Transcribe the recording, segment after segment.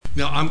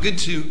Now, I'm going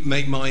to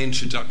make my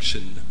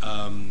introduction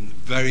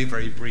very,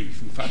 very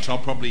brief. In fact, I'll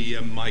probably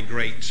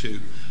migrate to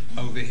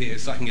over here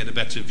so I can get a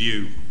better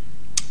view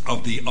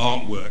of the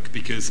artwork,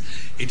 because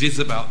it is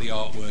about the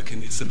artwork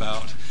and it's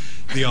about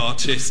the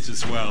artist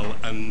as well,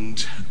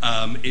 and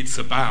it's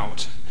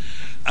about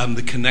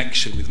the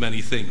connection with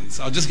many things.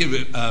 I'll just give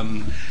it...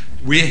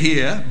 we're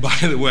here, by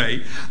the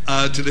way,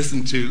 to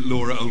listen to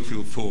Laura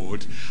Oldfield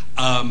Ford.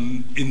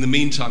 In the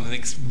meantime, the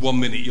next 1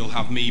 minute, you'll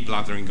have me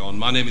blathering on.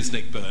 My name is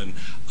Nick Byrne.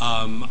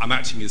 I'm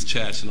acting as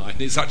chair tonight,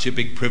 and it's actually a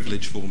big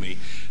privilege for me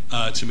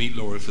to meet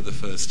Laura for the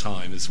first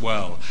time as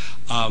well.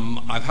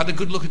 I've had a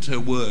good look at her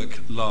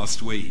work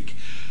last week,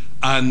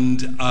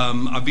 and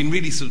I've been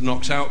really sort of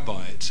knocked out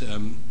by it,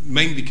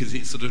 mainly because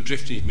it sort of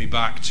drifted me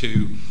back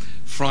to,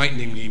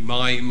 frighteningly,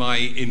 my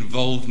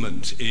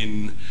involvement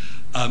in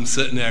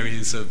certain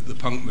areas of the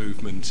punk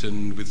movement,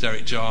 and with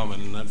Derek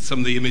Jarman, and some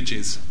of the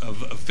images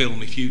of a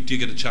film, if you do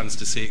get a chance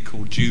to see it,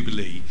 called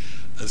Jubilee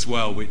as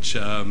well, which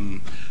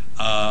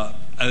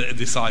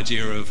this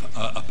idea of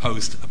a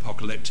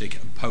post-apocalyptic,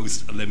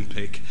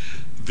 post-Olympic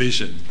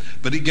vision.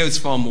 But it goes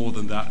far more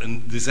than that,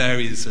 and there's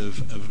areas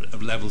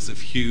of levels of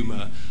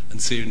humour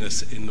and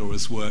seriousness in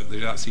Laura's work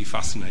that are absolutely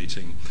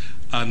fascinating.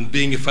 And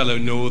being a fellow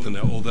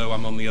northerner, although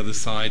I'm on the other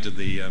side of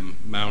the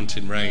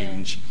mountain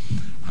range,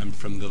 I'm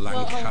from the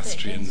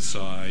Lancastrian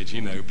side,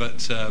 you know,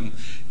 but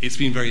it's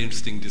been very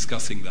interesting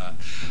discussing that.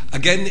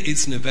 Again,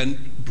 it's an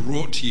event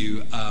brought to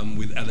you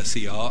with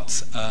LSE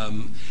Arts.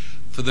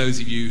 For those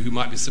of you who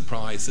might be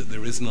surprised that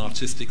there is an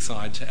artistic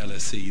side to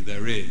LSE,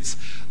 there is.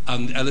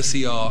 And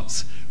LSE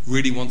Arts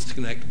really wants to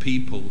connect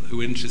people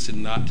who are interested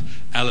in that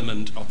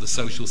element of the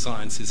social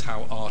sciences,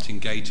 how art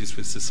engages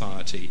with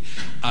society,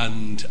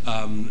 and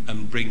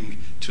bring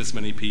to as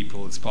many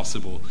people as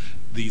possible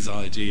these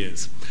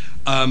ideas.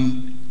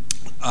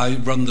 I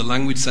run the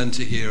Language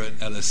Centre here at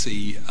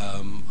LSE.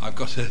 I've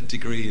got a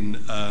degree in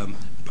a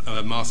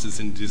Master's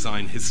in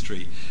Design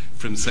History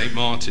from St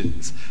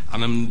Martin's,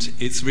 and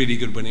it's really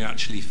good when you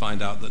actually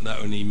find out that not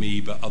only me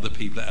but other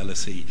people at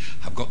LSE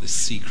have got this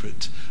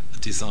secret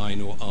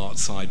design or art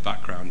side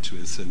background to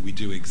us, so we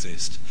do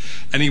exist.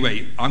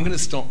 Anyway, I'm going to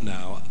stop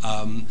now.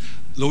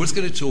 Laura's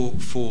going to talk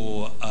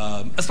for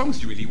as long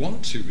as you really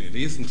want to,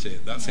 really, isn't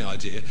it? That's the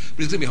idea.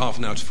 But it's going to be half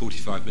an hour to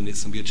 45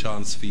 minutes, and be a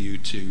chance for you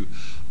to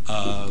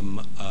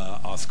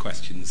ask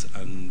questions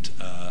and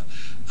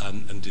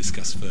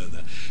discuss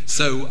further.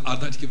 So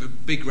I'd like to give a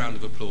big round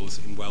of applause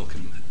and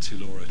welcome to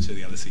Laura to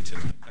the LSE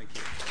tonight. Thank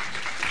you.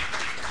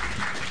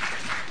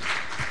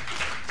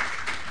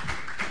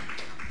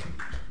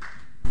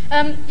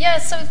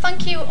 So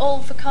thank you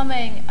all for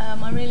coming.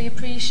 I really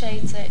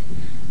appreciate it.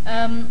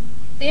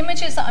 The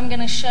images that I'm going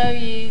to show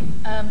you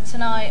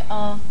tonight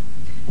are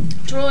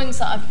drawings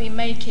that I've been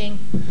making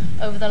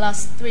over the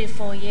last 3 or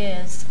 4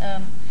 years.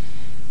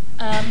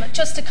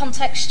 Just to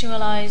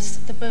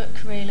contextualise the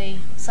book, really,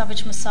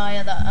 Savage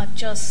Messiah, that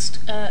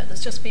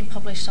that's just been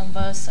published on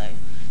Verso,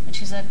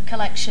 which is a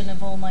collection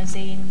of all my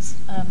zines,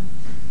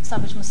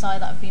 Savage Messiah,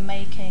 that I've been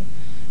making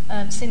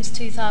since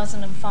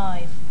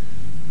 2005.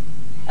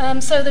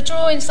 So the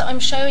drawings that I'm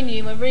showing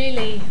you are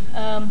really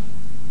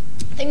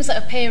things that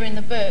appear in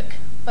the book,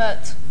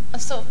 but are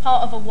sort of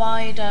part of a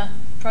wider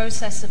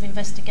process of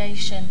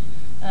investigation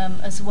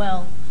as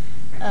well,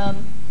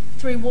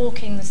 through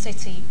walking the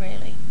city,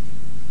 really.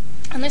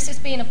 And this has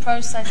been a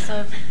process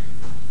of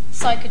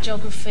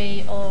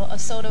psychogeography, or a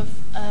sort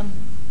of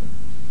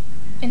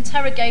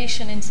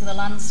interrogation into the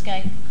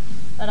landscape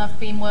that I've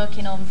been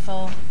working on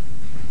for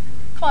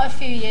quite a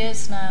few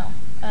years now.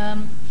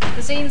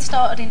 The zine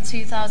started in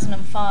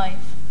 2005,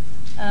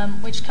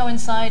 which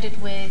coincided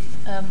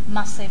with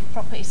massive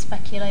property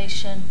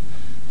speculation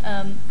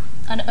and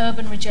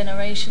urban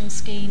regeneration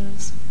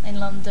schemes in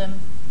London.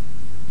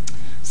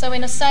 So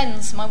in a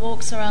sense, my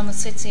walks around the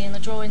city and the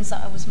drawings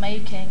that I was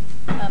making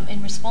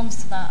in response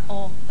to that,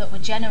 or that were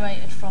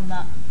generated from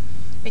that,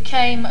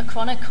 became a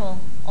chronicle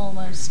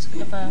almost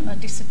of a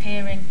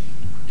disappearing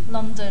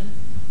London.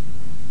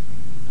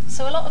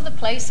 So a lot of the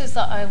places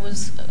that I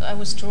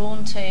was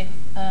drawn to,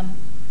 that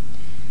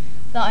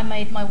I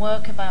made my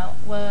work about,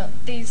 were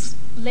these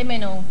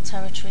liminal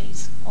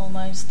territories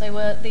almost. They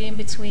were the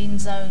in-between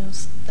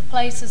zones, the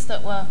places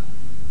that were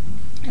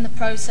in the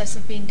process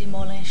of being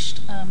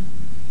demolished,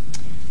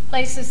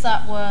 places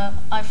that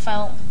I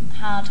felt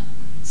had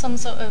some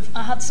sort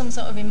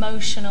of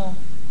emotional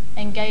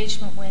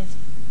engagement with.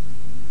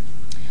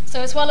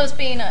 So as well as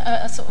being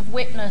a sort of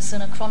witness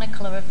and a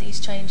chronicler of these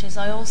changes,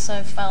 I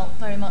also felt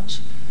very much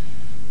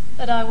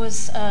that I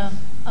was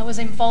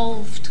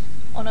involved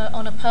on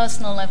a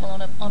personal level,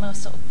 on a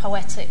sort of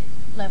poetic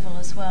level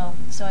as well.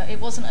 So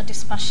it wasn't a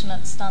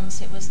dispassionate stance;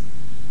 it was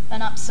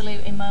an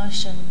absolute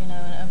immersion,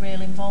 a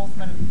real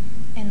involvement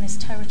in this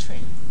territory.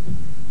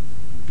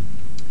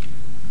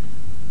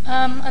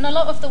 And a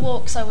lot of the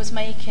walks I was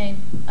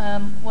making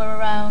were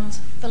around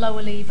the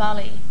Lower Lee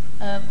Valley.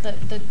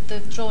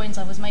 The drawings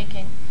I was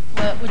making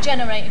were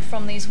generated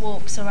from these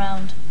walks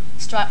around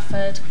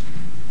Stratford,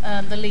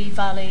 the Lee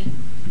Valley,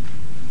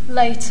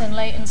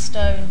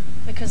 Leytonstone,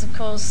 because of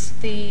course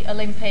the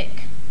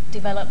Olympic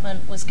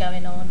development was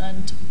going on,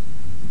 and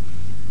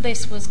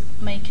this was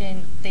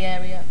making the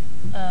area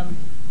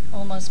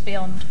almost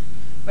beyond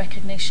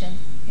recognition,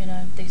 you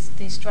know,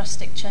 these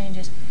drastic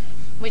changes,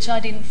 which I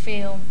didn't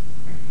feel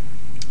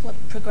were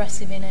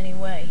progressive in any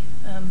way.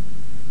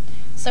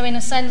 So in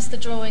a sense, the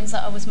drawings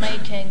that I was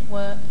making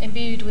were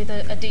imbued with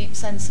a deep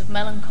sense of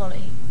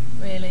melancholy,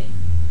 really,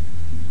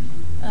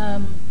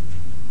 and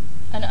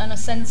a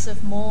sense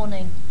of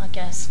mourning, I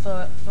guess,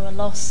 for a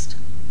lost,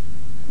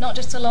 not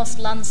just a lost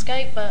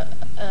landscape, but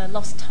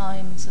lost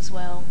times as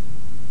well.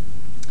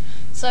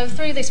 So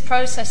through this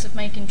process of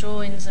making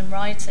drawings and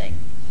writing,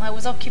 I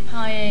was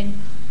occupying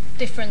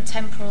different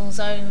temporal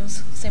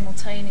zones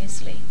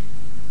simultaneously.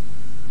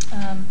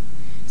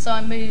 So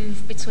I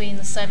moved between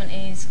the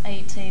 70s,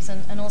 80s,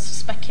 and also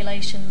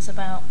speculations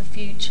about the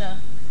future.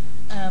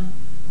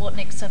 What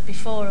Nick said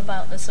before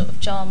about the sort of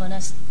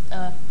Jarman-esque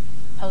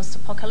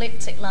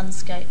post-apocalyptic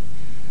landscape.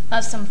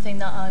 That's something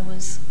that I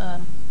was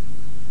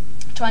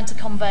trying to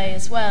convey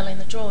as well in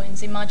the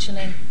drawings,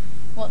 imagining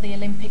what the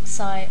Olympic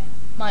site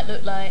might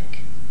look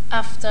like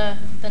after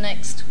the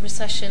next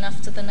recession,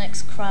 after the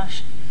next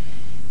crash,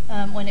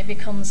 when it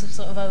becomes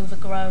sort of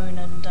overgrown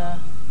and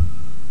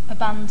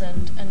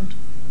abandoned, and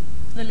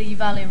the Lee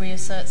Valley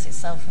reasserts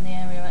itself and the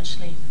area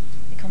actually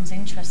becomes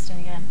interesting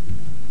again.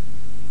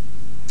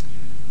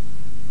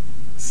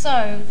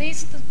 So the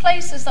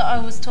places that I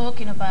was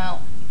talking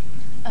about,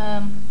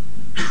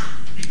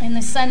 in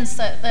the sense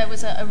that there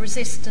was a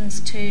resistance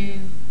to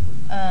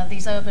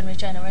these urban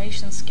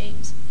regeneration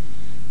schemes,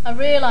 I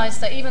realised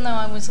that even though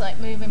I was like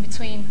moving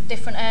between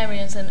different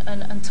areas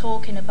and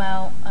talking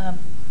about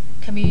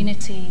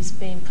communities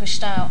being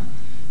pushed out,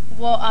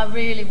 what I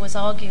really was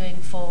arguing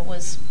for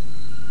was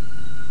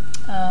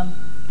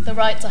the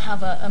right to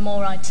have a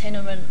more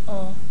itinerant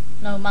or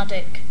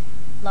nomadic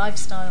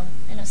lifestyle,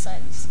 in a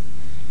sense.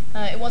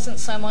 It wasn't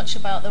so much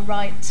about the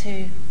right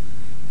to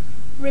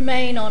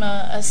remain on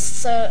a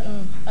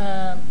certain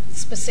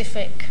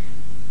specific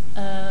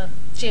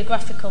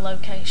geographical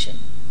location.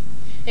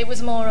 It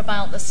was more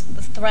about the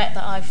threat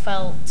that I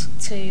felt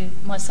to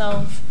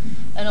myself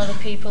and other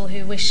people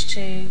who wished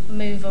to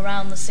move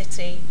around the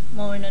city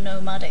more in a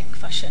nomadic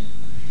fashion.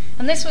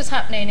 And this was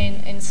happening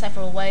in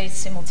several ways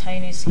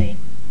simultaneously.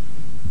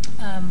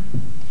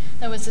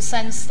 There was a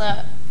sense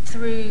that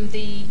through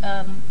the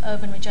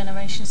urban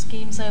regeneration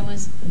schemes there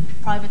was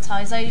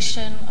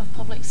privatisation of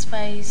public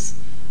space,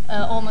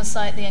 almost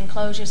like the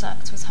Enclosures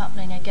Act was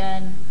happening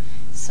again.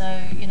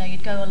 So, you know,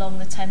 you'd go along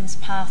the Thames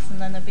Path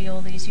and then there'd be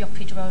all these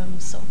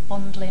yoppidromes sort of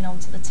bundling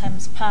onto the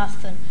Thames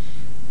Path, and,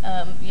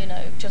 you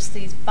know, just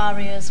these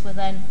barriers were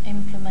then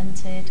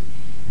implemented.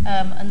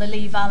 And the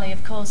Lee Valley,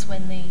 of course,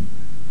 when the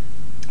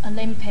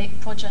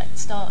Olympic project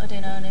started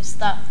in earnest,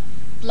 that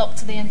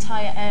blocked the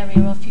entire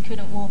area off. You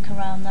couldn't walk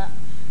around that.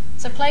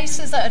 So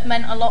places that had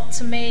meant a lot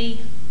to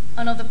me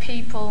and other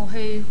people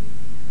who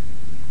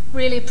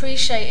really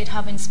appreciated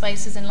having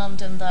spaces in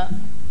London that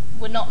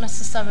were not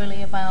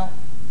necessarily about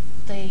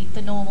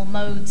the normal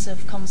modes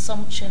of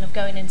consumption, of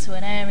going into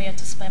an area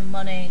to spend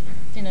money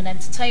in an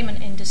entertainment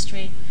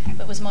industry,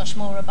 but was much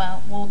more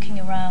about walking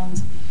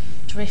around,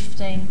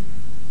 drifting,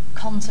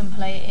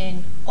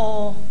 contemplating,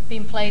 or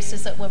being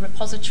places that were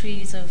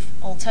repositories of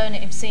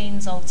alternative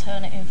scenes,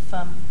 alternative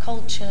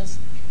cultures,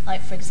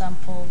 like, for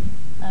example,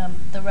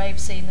 the rave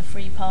scene, the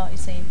free party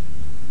scene.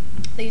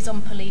 These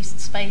unpoliced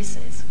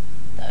spaces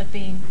that had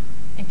been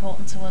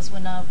important to us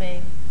were now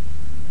being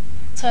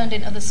turned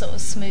into the sort of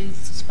smooth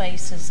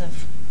spaces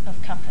of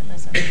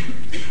capitalism.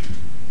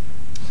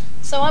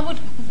 So I would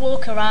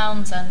walk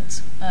around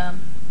and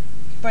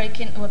break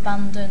into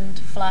abandoned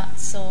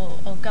flats or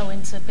go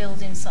into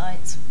building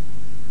sites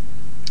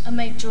and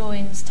make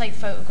drawings, take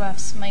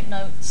photographs, make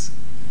notes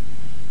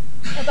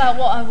about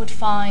what I would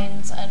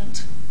find,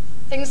 and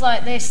things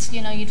like this.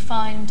 You know, you'd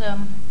find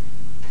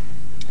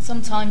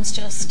sometimes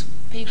just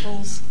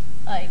people's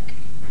like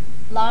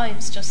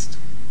lives just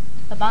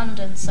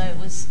abandoned, so it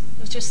was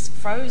just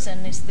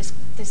frozen,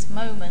 this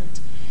moment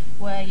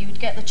where you'd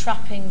get the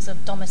trappings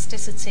of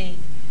domesticity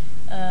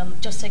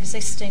just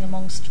existing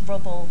amongst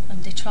rubble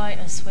and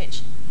detritus,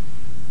 which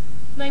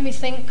made me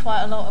think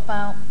quite a lot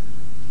about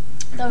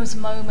those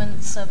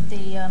moments of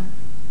the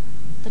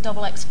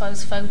double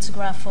exposed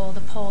photograph or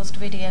the paused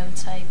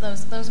videotape,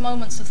 those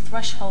moments of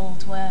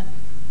threshold where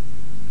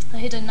the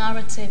hidden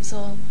narratives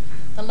or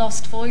the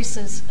lost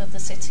voices of the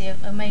city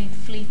are made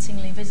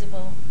fleetingly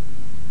visible.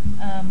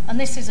 And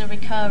this is a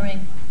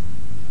recurring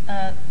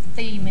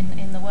theme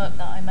in the work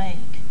that I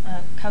make,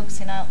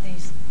 coaxing out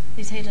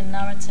these hidden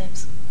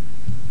narratives.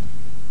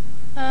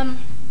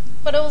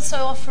 But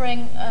also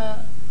offering,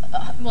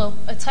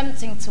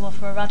 attempting to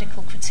offer a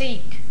radical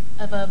critique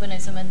of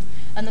urbanism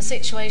and the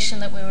situation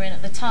that we were in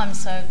at the time.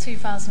 So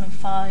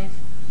 2005,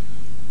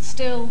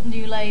 still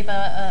New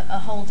Labour are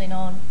holding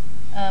on,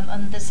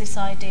 and there's this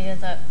idea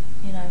that,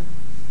 you know,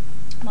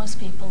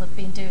 most people have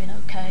been doing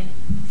okay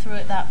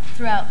throughout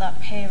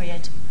that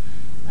period.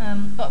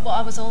 But what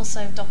I was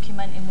also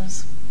documenting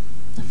was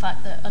the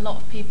fact that a lot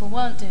of people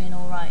weren't doing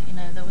all right. You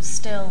know, there was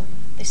still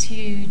this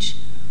huge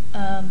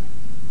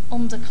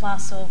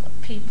underclass of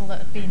people that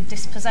had been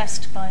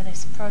dispossessed by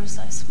this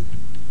process.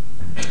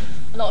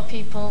 A lot of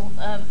people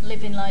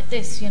living like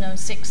this, you know,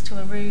 6 to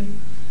a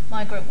room,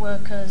 migrant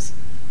workers,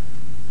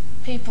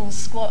 people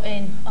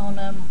squatting on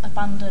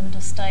abandoned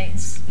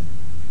estates,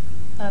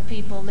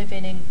 people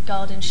living in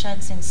garden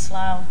sheds in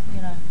Slough,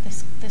 you know,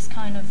 this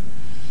kind of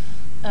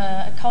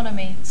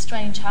economy,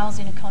 strange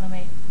housing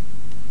economy.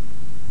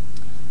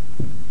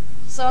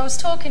 So I was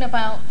talking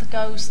about the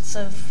ghosts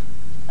of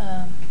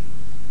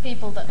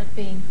people that had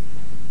been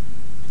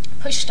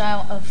pushed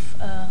out of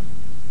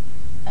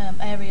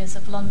areas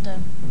of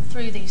London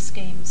through these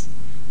schemes.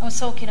 I was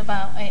talking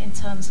about it in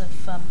terms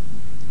of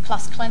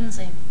class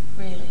cleansing,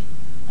 really.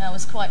 I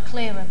was quite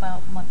clear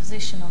about my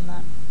position on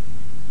that.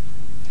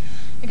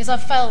 Because I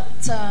felt,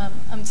 to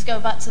go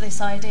back to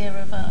this idea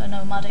of a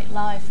nomadic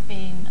life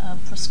being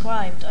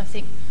prescribed, I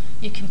think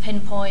you can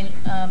pinpoint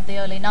the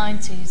early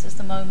 90s as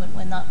the moment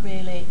when that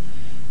really,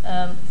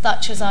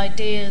 Thatcher's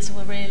ideas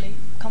were really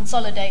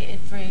consolidated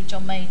through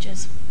John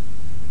Major's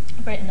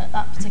Britain at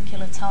that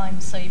particular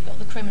time. So you've got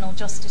the Criminal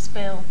Justice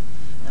Bill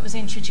that was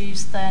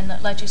introduced then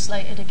that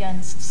legislated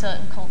against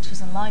certain cultures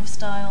and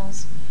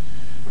lifestyles.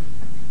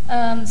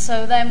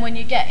 So then when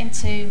you get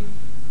into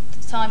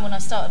the time when I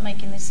started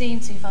making the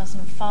scene,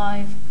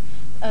 2005,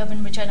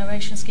 urban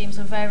regeneration schemes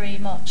were very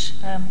much,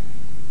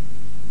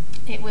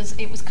 it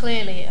was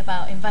clearly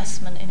about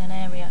investment in an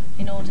area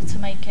in order to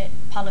make it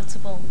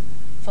palatable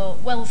for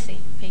wealthy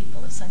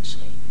people,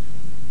 essentially.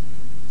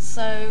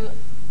 So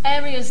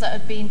areas that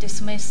had been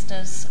dismissed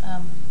as,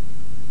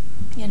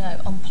 you know,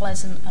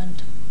 unpleasant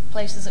and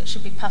places that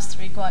should be passed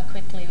through quite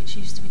quickly, which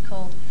used to be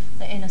called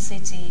the inner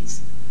cities,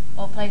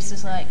 or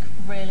places like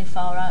really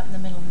far out in the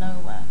middle of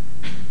nowhere,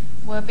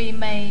 were being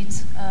made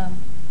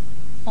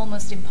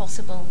almost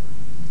impossible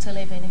to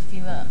live in if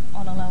you were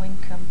on a low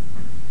income.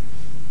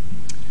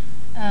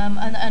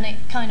 And it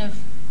kind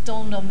of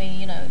dawned on me,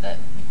 you know, that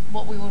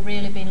what we were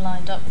really being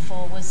lined up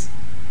for was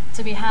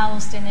to be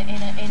housed in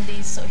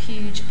these sort of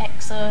huge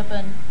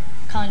ex-urban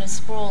kind of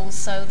sprawls.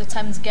 So the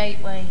Thames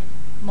Gateway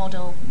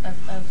model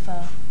of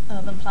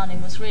urban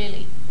planning was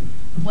really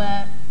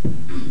where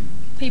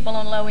people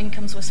on low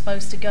incomes were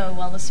supposed to go,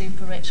 while the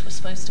super rich were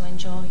supposed to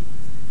enjoy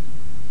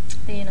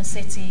the inner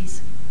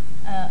cities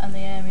and the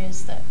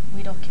areas that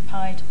we'd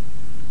occupied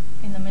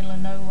in the middle of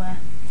nowhere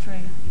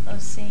through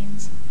those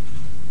scenes.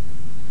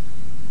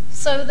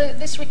 So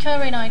this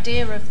recurring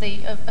idea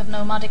of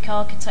nomadic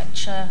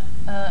architecture,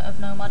 of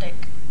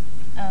nomadic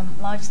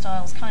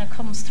lifestyles, kind of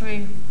comes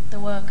through the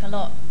work a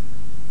lot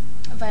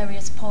at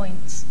various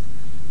points.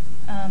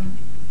 And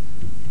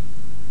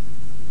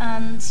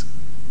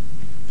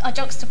I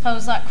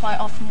juxtapose that quite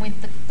often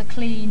with the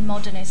clean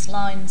modernist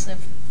lines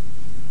of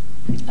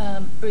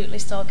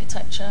brutalist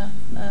architecture,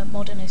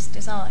 modernist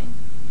design.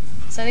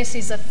 So this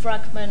is a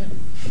fragment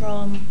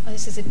from,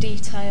 this is a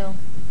detail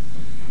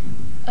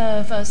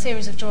of a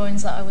series of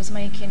drawings that I was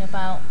making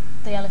about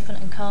the Elephant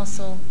and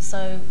Castle,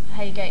 so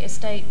Haygate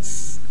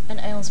Estates and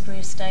Aylesbury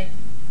Estate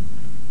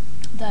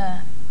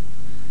there.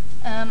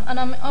 And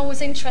I'm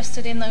always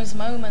interested in those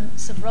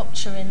moments of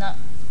rupture in that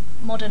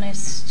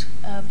modernist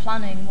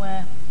planning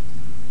where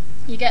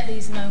you get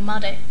these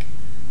nomadic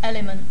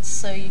elements,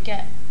 so you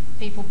get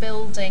people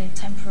building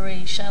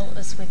temporary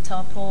shelters with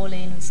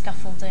tarpaulin and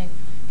scaffolding,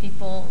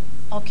 people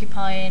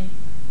occupying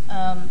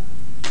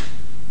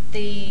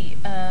the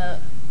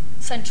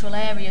central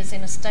areas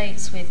in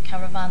estates with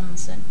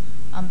caravans and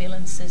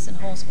ambulances and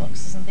horse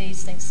boxes and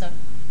these things. So,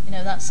 you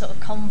know, that sort of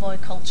convoy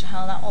culture,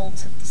 how that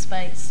altered the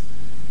space.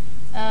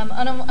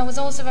 And I was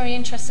also very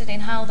interested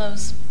in how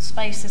those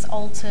spaces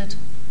altered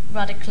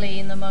radically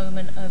in the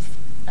moment of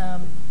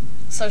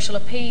social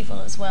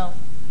upheaval as well.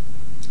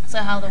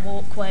 So how the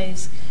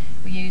walkways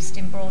were used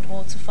in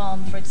Broadwater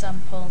Farm, for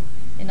example,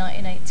 in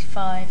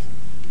 1985,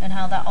 and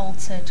how that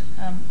altered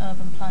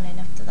urban planning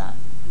after that.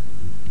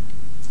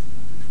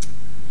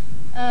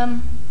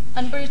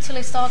 And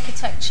brutalist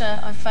architecture,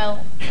 I felt,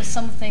 was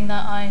something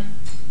that I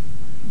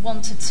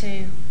wanted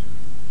to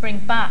bring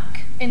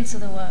back into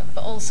the work,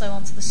 but also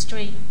onto the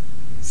street.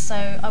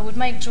 So I would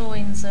make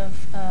drawings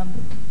of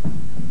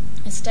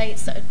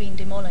estates that had been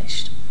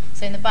demolished.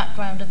 So in the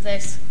background of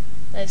this,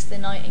 there's the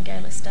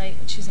Nightingale Estate,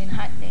 which is in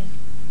Hackney,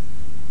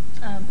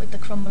 with the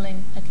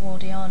crumbling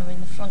Edwardiana in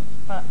the front.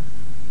 But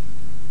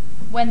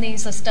when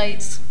these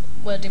estates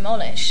were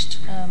demolished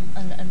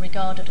and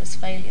regarded as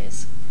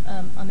failures,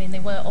 I mean, they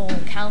were all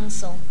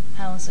council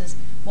houses.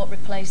 What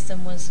replaced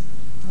them was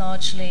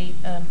largely,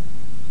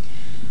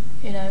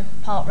 you know,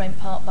 part rent,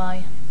 part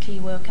buy, key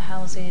worker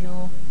housing,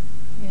 or,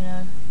 you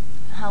know,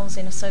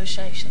 housing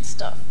association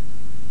stuff.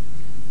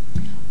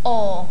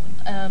 Or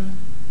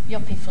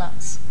yuppie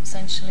flats,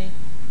 essentially,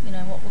 you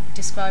know, what were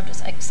described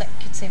as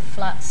executive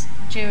flats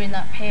during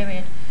that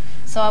period.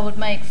 So I would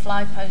make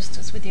fly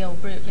posters with the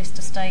old brutalist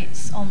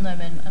estates on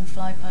them and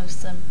fly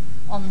post them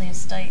on the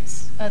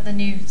estates, the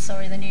new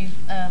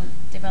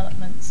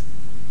developments.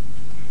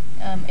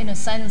 in a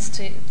sense,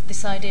 to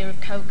this idea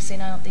of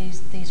coaxing out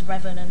these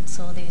revenants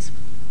or these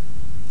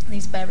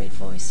buried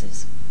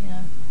voices, you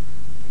know.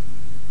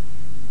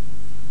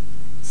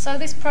 So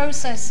this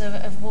process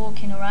of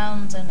walking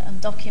around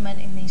and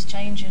documenting these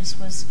changes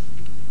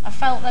I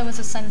felt there was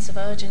a sense of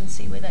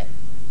urgency with it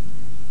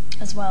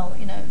as well,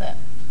 you know, that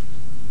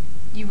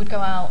you would go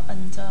out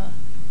and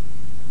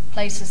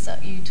places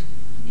that you'd,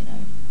 you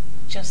know,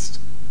 just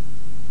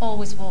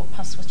always walk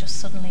past was just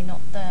suddenly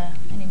not there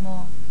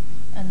anymore,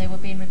 and they were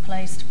being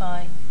replaced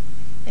by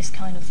this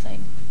kind of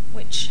thing,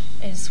 which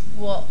is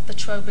what the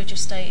Trowbridge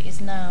estate is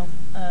now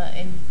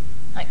in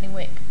Hackney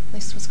Wick.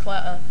 This was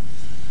quite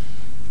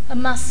a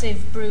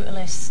massive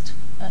brutalist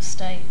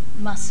estate,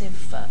 massive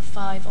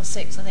 5 or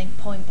 6, I think,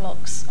 point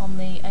blocks on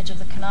the edge of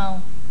the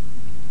canal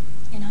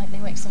in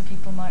Hackney Wick. Some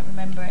people might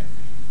remember it,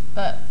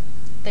 but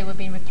they were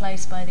being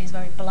replaced by these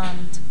very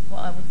bland,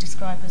 what I would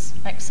describe as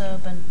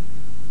ex-urban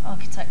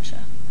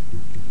architecture.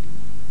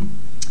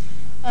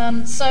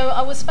 So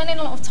I was spending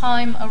a lot of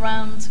time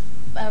around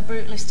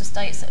brutalist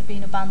estates that had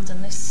been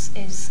abandoned. This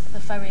is the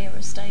Ferrier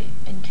estate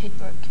in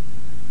Kidbrooke,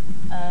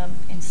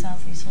 in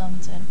southeast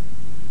London.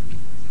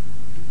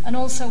 And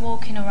also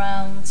walking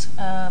around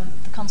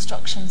the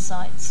construction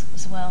sites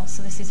as well.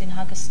 So this is in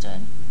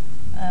Haggerston.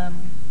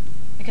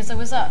 Because there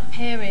was that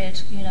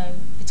period, you know,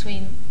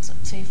 between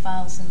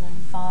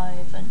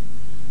 2005 and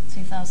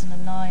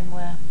 2009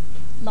 where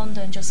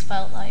London just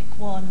felt like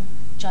one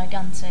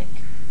gigantic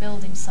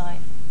building site.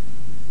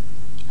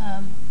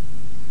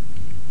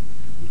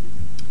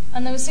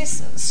 And there was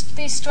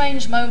these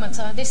strange moments.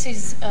 This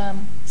is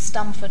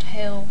Stamford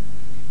Hill,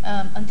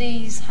 and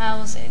these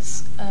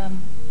houses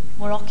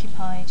were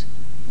occupied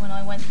when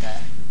I went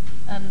there.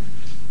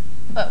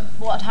 But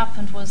what had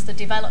happened was the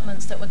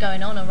developments that were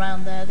going on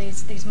around there,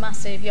 these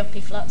massive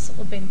yuppie flats that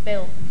were being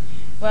built,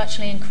 were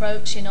actually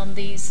encroaching on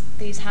these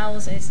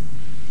houses,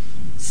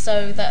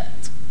 so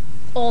that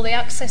all the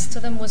access to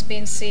them was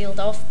being sealed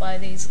off by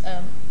these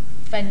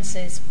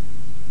fences,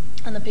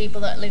 and the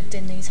people that lived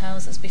in these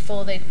houses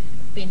before they'd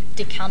been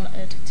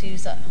decanted, to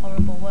use that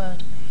horrible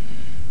word,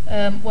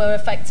 were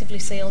effectively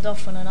sealed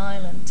off on an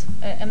island.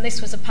 And this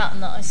was a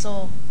pattern that I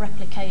saw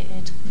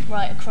replicated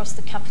right across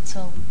the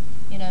capital,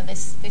 you know,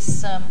 this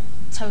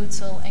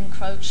total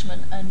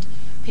encroachment and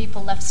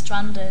people left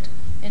stranded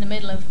in the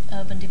middle of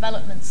urban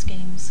development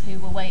schemes who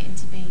were waiting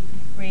to be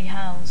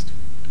rehoused.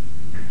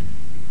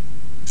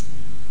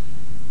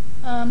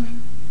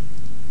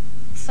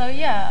 So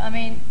yeah, I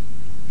mean,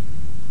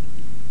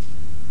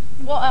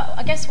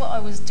 I guess what I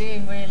was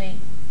doing really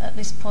at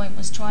this point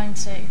was trying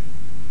to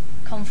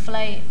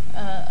conflate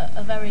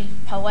a very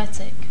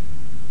poetic,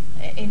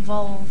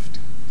 involved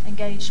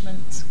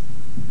engagement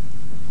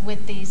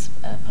with these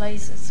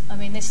places. I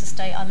mean, this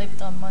estate I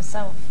lived on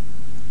myself,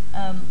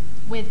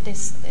 with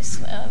this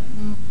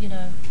you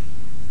know,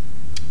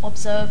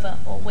 observer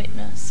or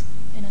witness,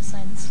 in a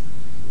sense.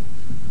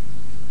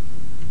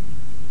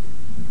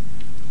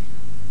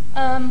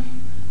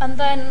 And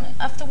then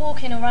after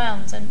walking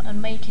around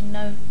and making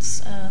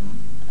notes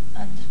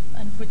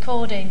and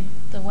recording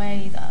the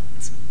way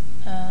that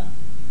the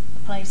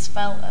place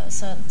felt at a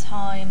certain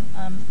time,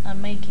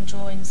 and making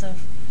drawings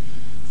of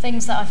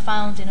things that I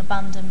found in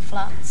abandoned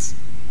flats,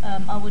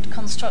 I would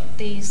construct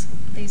these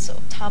sort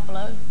of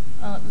tableau,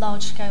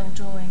 large-scale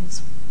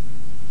drawings,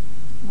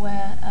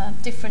 where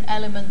different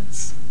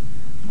elements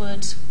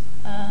would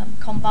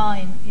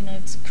combine, you know,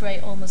 to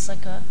create almost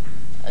like a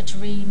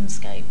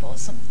dreamscape or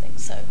something.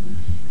 So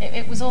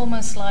it was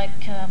almost like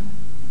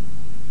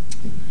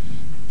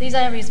these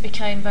areas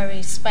became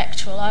very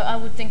spectral. I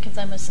would think of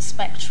them as the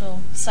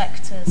spectral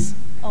sectors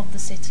of the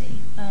city,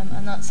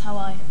 and that's how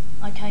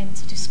I came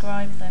to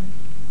describe them.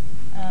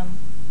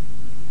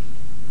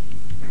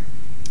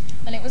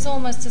 And it was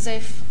almost as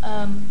if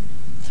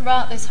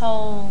throughout this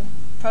whole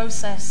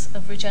process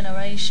of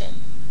regeneration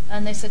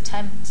and this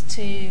attempt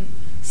to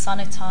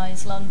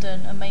sanitise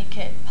London and make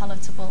it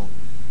palatable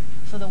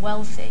for the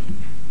wealthy,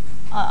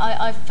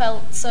 I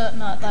felt certain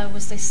that there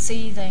was this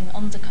seething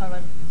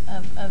undercurrent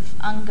of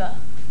anger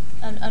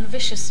and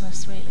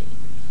viciousness, really,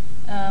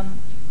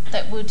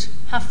 that would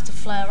have to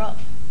flare up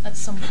at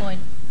some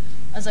point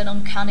as an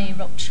uncanny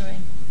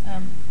rupturing.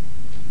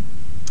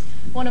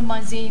 One of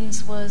my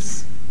zines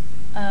was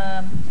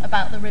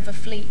about the River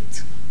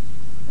Fleet,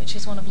 which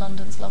is one of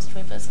London's lost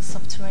rivers, a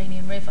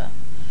subterranean river.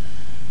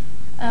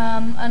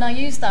 And I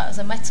used that as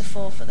a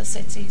metaphor for the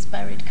city's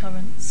buried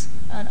currents.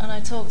 And I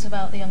talked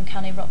about the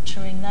uncanny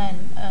rupturing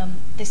then,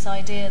 this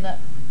idea that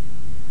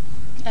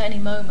at any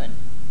moment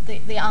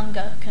the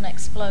anger can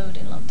explode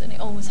in London. It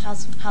always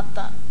has had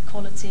that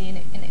quality,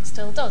 and it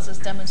still does, as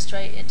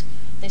demonstrated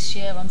this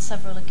year on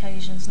several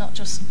occasions, not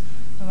just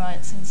the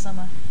riots in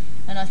summer.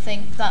 And I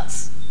think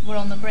we're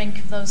on the brink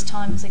of those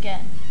times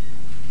again.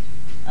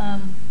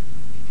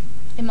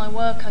 In my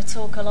work I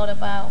talk a lot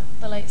about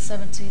the late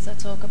 70s. I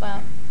talk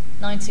about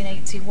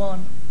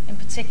 1981 in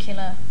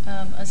particular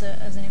as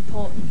an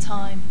important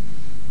time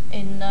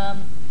in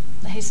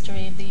the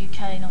history of the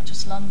UK, not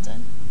just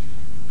London.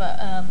 but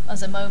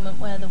as a moment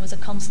where there was a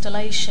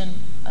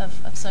constellation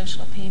of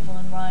social upheaval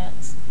and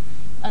riots,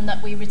 and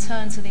that we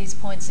return to these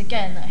points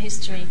again, that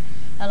history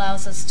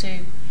allows us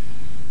to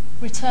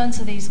return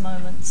to these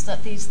moments,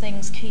 that these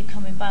things keep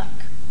coming back.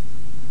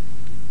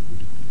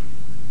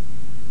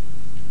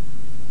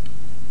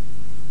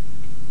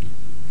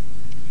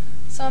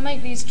 So I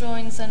make these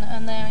drawings,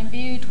 and they're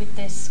imbued with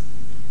these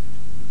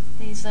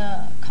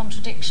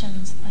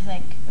contradictions, I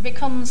think. It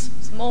becomes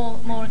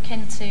more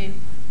akin to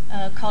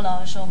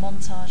collage or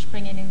montage,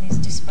 bringing in these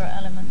disparate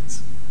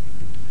elements.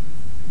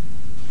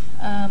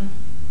 And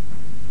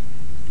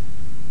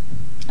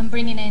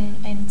bringing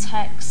in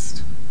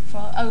text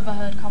for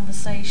overheard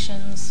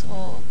conversations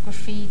or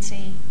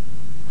graffiti,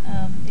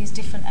 these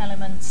different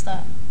elements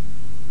that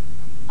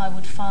I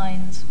would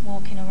find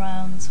walking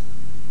around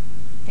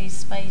these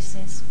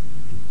spaces.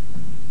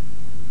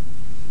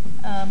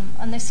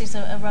 And this is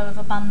a row of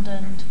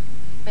abandoned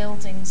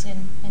buildings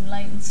in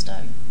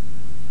Leytonstone.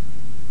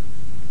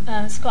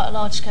 It's quite a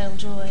large-scale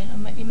drawing,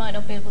 and you might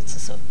not be able to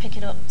sort of pick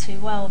it up too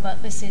well,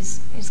 but this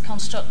is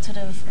constructed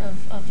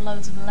of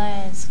loads of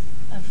layers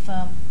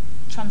of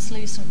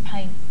translucent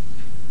paint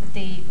with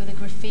the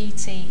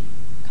graffiti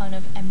kind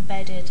of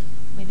embedded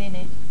within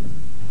it.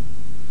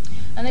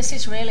 And this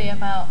is really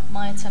about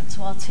my attempt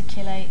to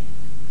articulate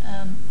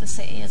the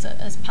city as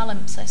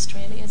palimpsest,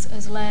 really,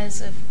 as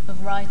layers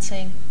of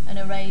writing and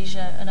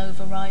erasure and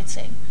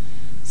overwriting.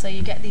 So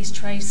you get these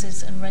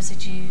traces and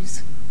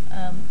residues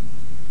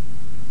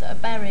that are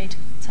buried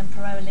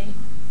temporarily,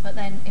 but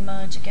then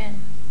emerge again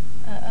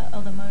at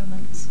other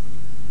moments.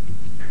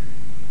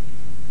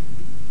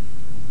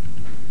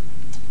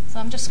 So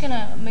I'm just going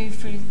to move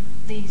through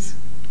these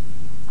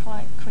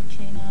quite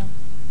quickly now.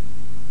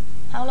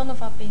 How long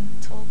have I been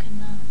talking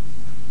now?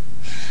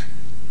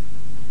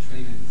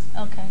 20 minutes.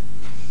 Okay.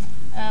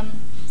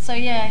 So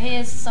yeah,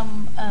 here's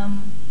some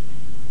of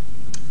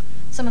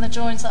the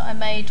drawings that I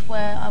made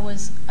where I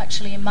was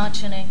actually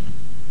imagining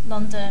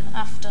London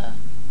after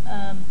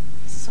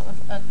sort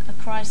of a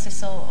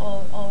crisis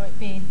or it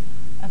being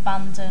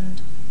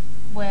abandoned,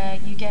 where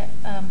you get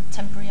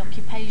temporary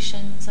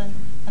occupations and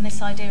this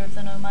idea of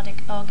the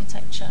nomadic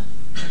architecture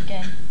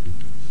again.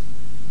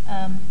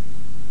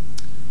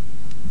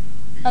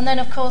 And then,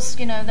 of course,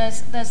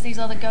 there's these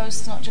other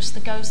ghosts, not just the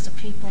ghosts of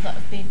people that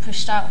have been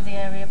pushed out of the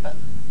area, but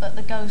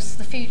the ghosts,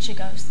 the future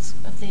ghosts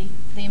of the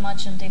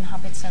imagined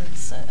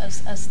inhabitants,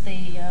 as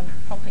the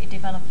property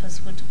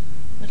developers would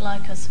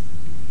like us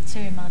to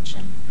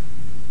imagine.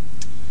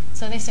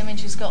 So this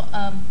image has got,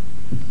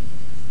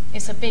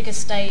 it's a big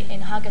estate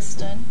in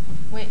Haggerston,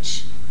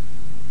 which,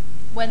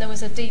 when there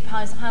was a deep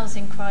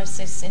housing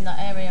crisis in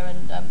that area,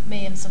 and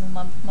me and some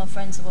of my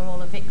friends were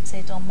all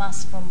evicted en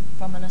masse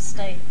from an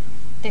estate,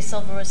 this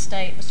other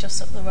estate was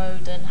just up the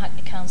road, and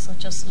Hackney Council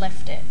just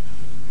left it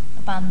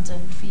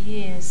abandoned for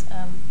years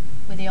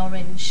with the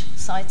orange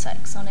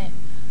Cytex on it,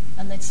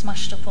 and they'd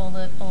smashed up all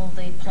the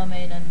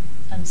plumbing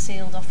and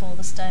sealed off all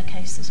the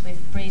staircases with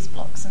breeze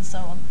blocks and so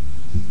on,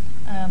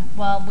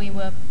 while we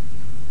were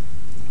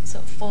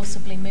sort of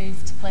forcibly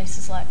moved to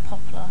places like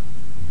Poplar.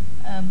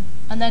 And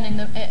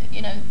then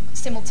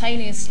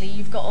simultaneously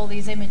you've got all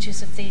these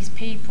images of these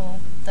people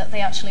that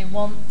they actually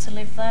want to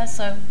live there,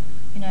 so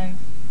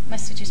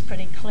message is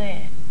pretty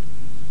clear.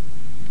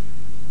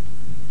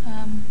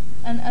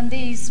 And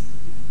these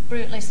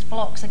brutalist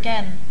blocks,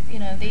 again,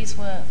 these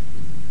were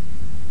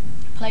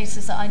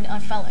places that I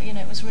felt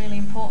it was really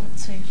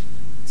important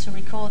to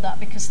record that,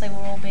 because they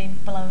were all being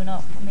blown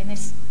up. I mean,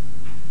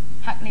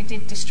 Hackney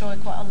did destroy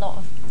quite a lot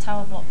of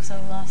tower blocks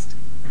over the last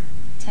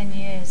 10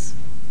 years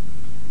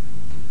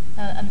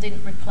and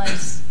didn't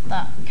replace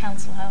that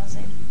council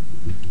housing.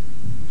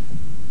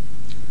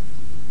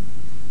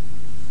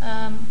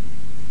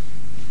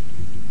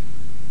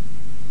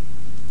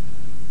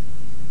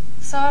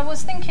 So I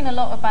was thinking a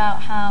lot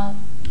about how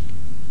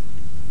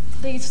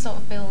these sort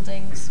of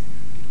buildings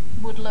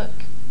would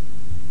look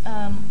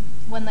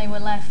when they were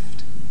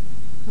left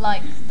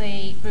like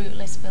the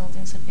brutalist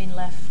buildings had been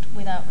left,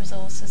 without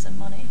resources and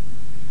money.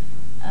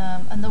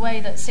 And the way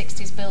that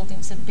 60s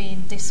buildings had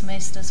been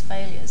dismissed as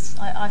failures,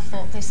 I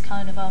thought this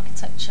kind of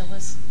architecture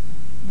was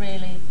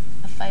really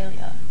a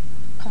failure,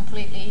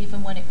 completely,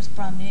 even when it was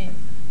brand new.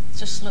 It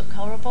just looked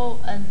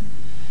horrible, and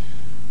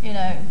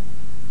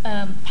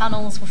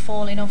panels were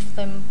falling off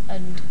them,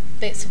 and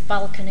bits of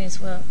balconies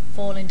were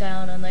falling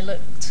down, and they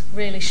looked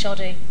really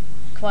shoddy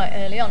quite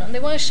early on, and they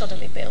were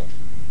shoddily built.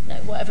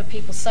 Whatever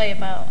people say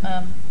about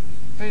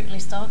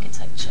brutalist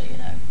architecture,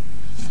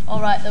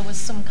 all right, there was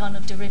some kind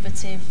of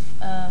derivative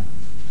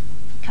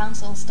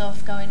council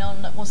stuff going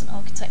on that wasn't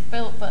architect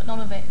built, but none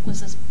of it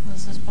was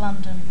as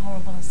bland and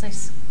horrible as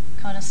this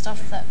kind of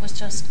stuff that was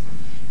just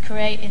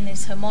creating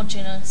this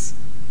homogeneous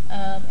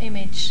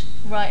image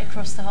right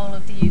across the whole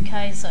of the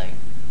UK. So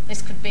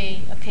this could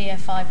be a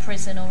PFI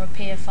prison or a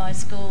PFI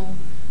school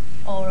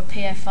or a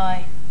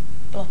PFI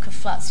block of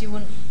flats. You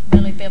wouldn't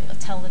really be able to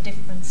tell the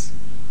difference.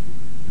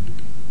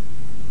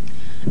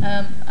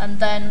 And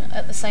then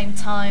at the same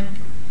time,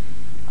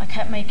 I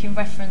kept making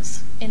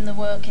reference in the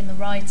work, in the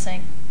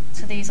writing,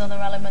 to these other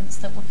elements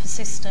that were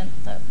persistent,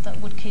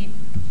 that would keep,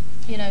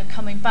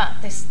 coming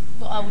back. This,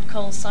 what I would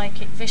call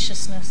psychic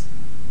viciousness,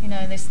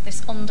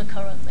 this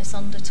undercurrent, this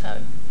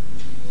undertow.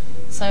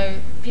 So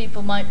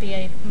people might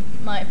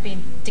have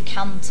been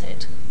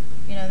decanted,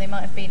 they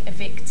might have been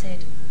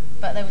evicted,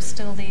 but there were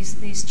still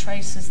these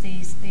traces,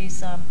 these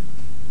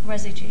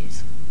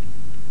residues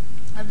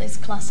of this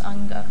class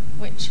anger,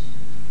 which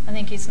I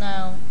think is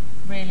now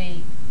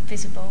really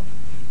visible.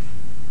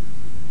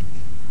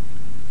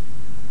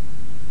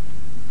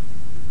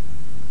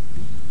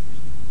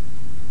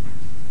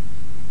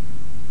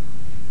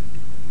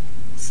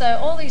 So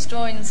all these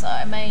drawings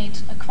that I made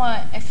are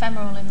quite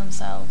ephemeral in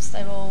themselves.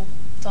 They're all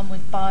done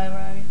with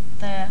biro.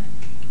 They're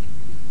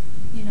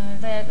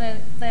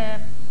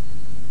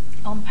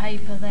on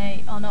paper.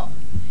 They are not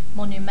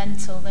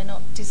monumental. They're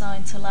not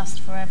designed to last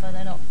forever.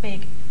 They're not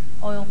big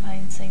oil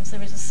paintings.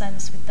 There is a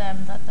sense with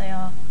them that they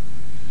are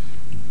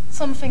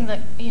something that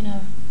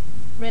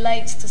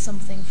relates to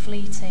something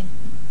fleeting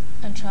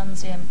and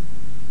transient.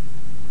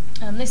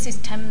 This is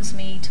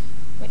Thamesmead,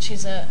 which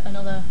is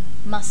another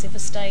massive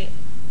estate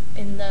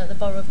in the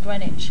borough of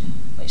Greenwich,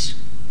 which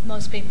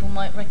most people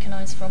might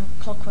recognise from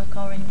Clockwork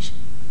Orange.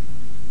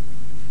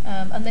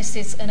 And this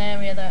is an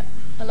area that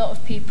a lot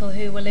of people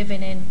who were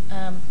living in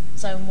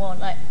Zone 1,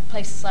 like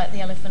places like the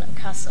Elephant and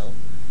Castle,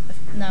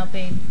 have now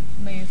been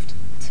moved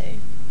to.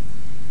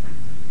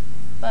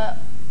 But,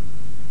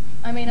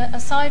 I mean,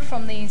 aside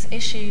from these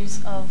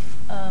issues of,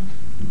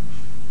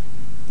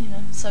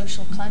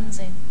 social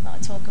cleansing that I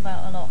talk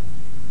about a lot,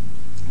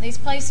 these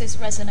places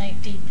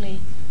resonate deeply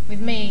with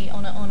me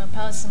on a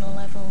personal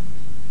level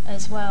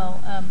as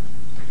well.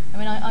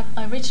 I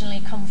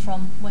originally come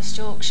from West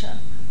Yorkshire,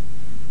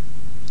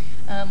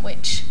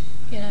 which,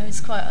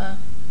 is quite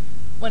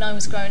when I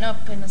was growing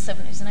up in the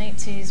 70s and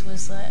 80s,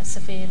 was a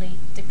severely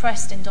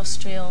depressed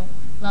industrial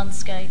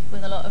landscape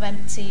with a lot of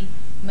empty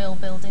mill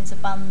buildings,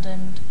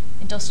 abandoned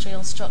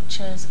industrial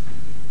structures,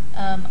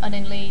 and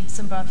in Leeds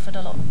and Bradford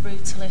a lot of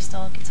brutalist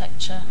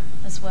architecture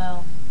as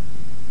well.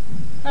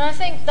 And I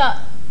think that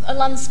a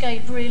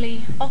landscape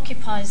really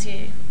occupies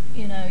you.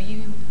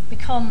 You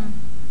become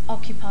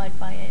occupied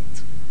by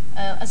it.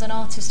 As an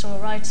artist or a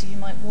writer, you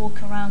might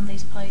walk around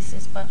these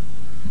places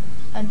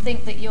and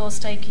think that you're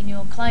staking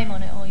your claim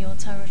on it or your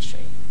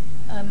territory,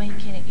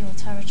 making it your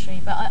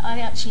territory. But I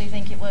actually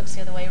think it works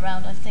the other way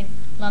around. I think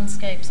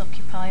landscapes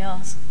occupy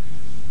us.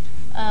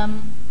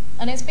 And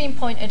it's been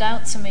pointed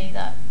out to me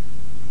that,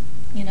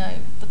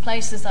 the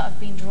places that I've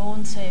been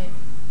drawn to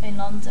in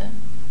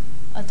London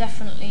are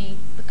definitely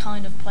the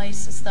kind of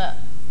places that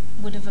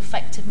would have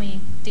affected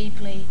me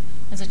deeply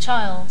as a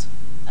child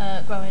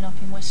growing up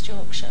in West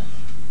Yorkshire.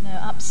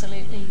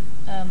 Absolutely,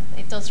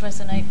 it does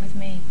resonate with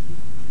me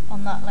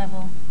on that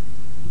level.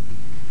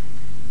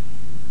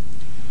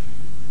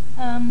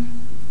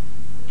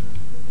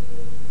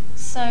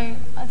 So,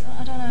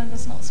 I don't know,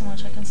 there's not so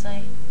much I can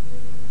say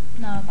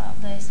now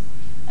about this.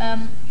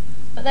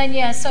 But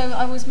then, so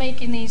I was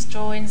making these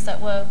drawings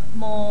that were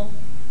more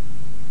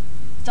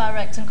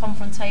direct and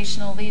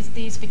confrontational.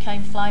 These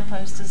became fly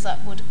posters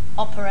that would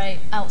operate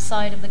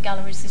outside of the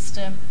gallery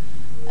system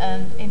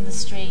and in the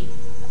street,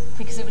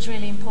 because it was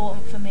really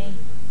important for me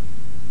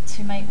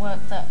to make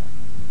work that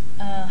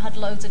had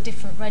loads of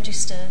different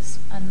registers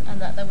and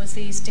that there was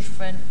these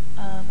different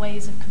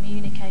ways of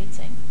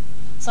communicating.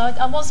 So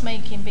I was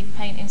making big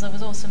paintings, I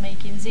was also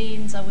making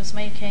zines, I was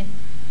making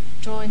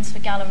drawings for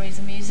galleries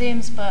and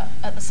museums, but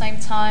at the same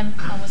time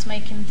I was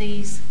making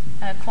these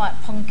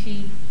quite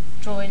punky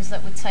drawings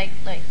that would take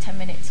like 10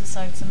 minutes or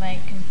so to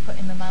make and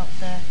putting them out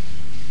there.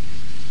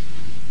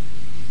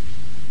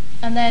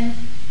 And then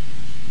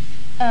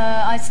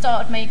I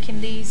started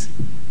making these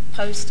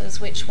posters,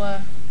 which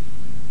were,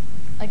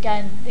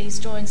 again, these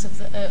drawings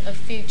of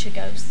future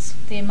ghosts,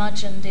 the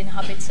imagined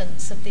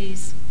inhabitants of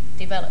these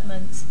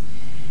developments.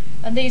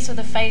 And these were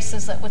the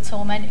faces that were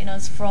tormenting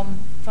us from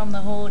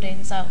the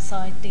hoardings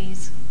outside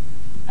these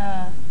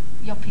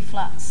yuppie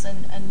flats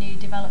and new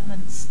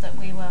developments that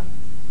we were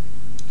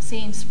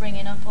seeing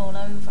springing up all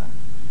over.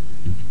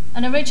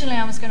 And originally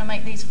I was going to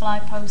make these fly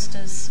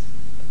posters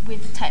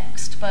with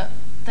text, but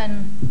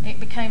then it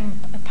became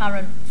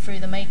apparent through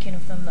the making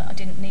of them that I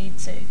didn't need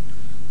to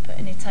put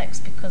any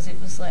text because it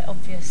was like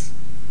obvious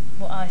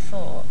what I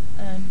thought.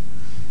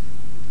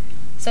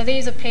 So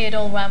these appeared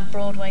all around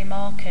Broadway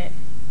Market,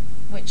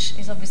 which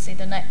is obviously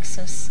the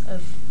nexus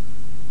of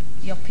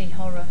yuppie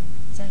horror,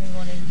 as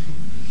anyone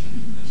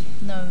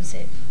who knows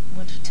it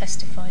would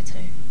testify to.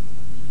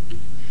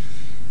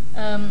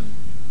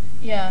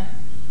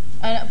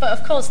 But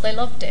of course they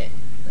loved it.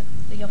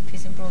 The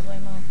yuppies in Broadway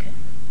Market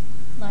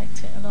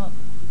liked it a lot.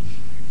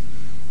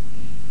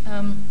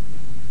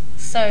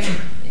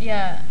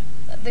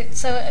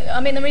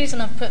 The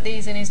reason I've put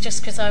these in is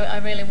just because I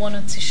really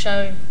wanted to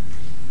show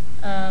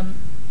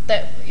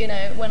that,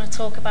 when I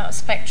talk about a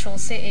spectral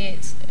city,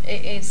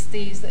 it is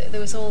these. There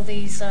was all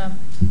these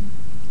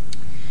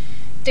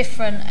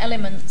different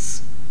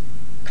elements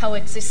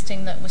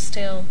coexisting that were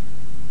still,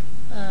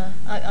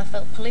 I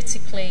felt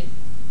politically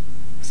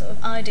sort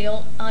of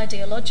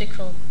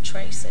ideological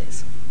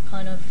traces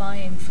kind of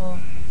vying for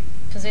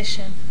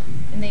position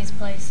in these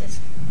places.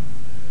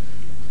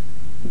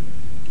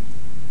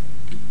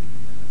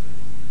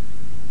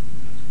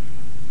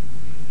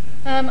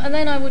 And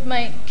then I would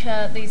make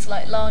these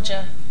like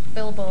larger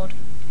billboard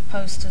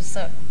posters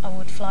that I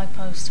would fly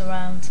post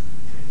around,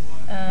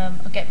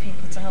 or get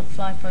people to help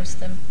fly post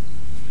them,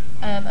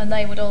 and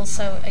they would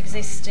also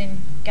exist in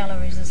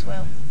galleries as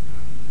well.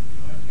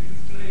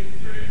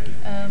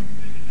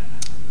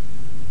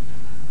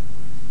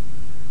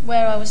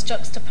 Where I was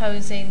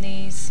juxtaposing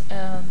these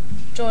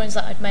drawings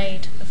that I'd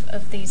made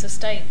of these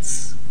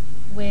estates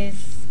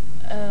with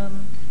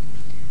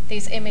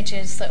these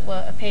images that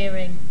were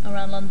appearing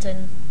around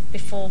London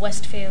before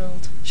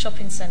Westfield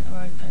Shopping Centre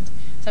opened.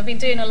 So I've been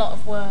doing a lot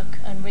of work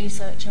and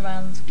research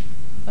around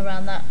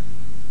that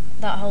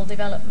whole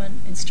development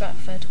in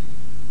Stratford.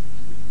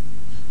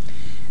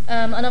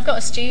 And I've got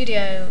a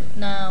studio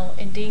now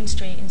in Dean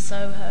Street in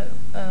Soho,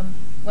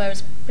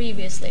 whereas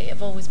previously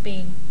I've always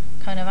been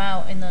kind of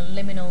out in the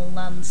liminal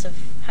lands of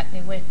Hackney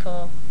Wick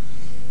or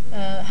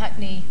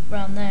Hackney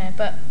round there.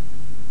 But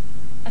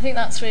I think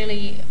that's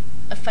really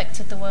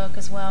affected the work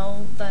as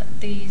well, that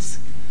these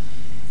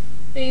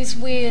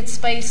weird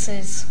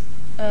spaces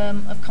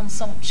of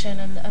consumption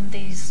and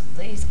these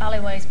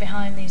alleyways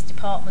behind these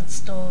department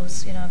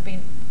stores, you know, I've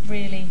been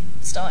really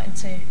starting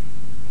to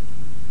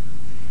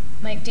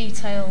make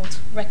detailed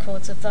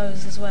records of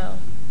those as well.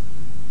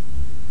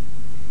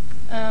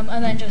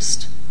 And then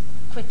just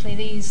quickly,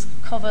 these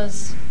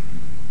covers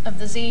of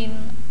the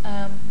zine,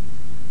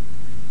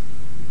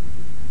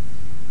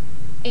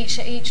 each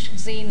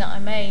zine that I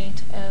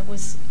made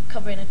was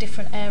covering a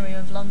different area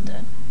of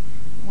London,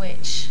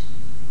 which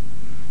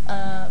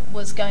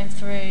was going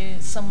through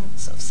some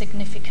sort of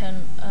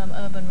significant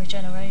urban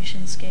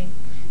regeneration scheme.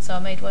 So I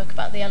made work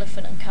about the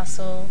Elephant and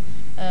Castle,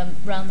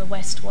 round the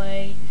West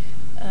Way,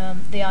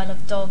 the Isle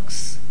of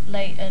Dogs,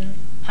 Leighton,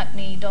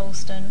 Hackney,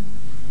 Dalston,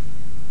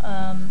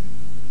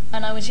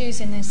 and I was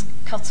using this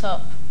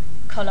cut-up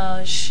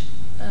collage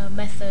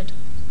method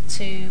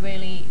to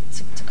really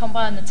to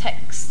combine the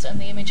text and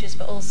the images,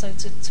 but also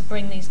to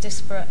bring these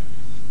disparate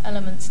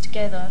elements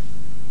together.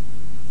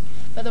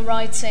 But the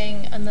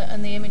writing and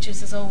the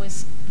images is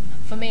always,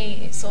 for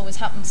me, it's always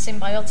happened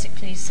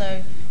symbiotically.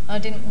 So I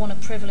didn't want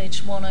to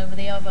privilege one over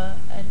the other,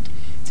 and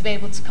to be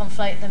able to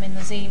conflate them in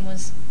the zine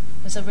was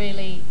a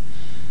really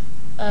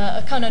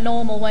a kind of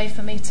normal way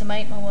for me to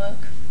make my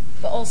work.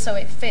 But also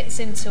it fits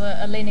into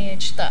a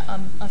lineage that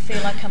I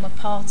feel like I'm a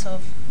part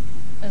of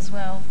as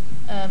well,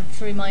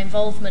 through my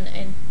involvement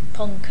in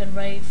punk and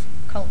rave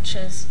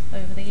cultures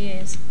over the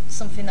years.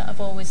 Something that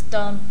I've always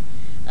done,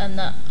 and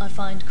that I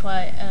find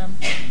quite a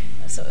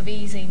sort of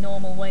easy,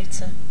 normal way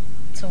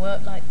to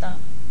work like that.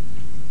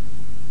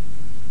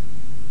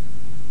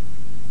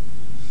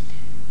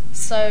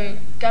 So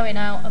going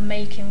out and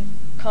making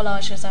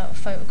collages out of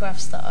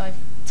photographs that I've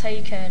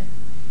taken,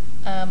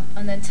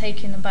 and then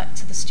taking them back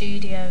to the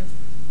studio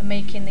and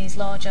making these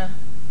larger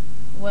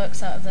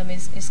works out of them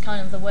is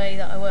kind of the way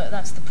that I work.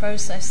 That's the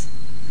process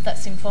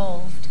that's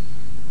involved.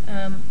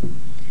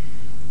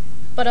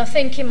 But I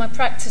think in my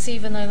practice,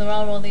 even though there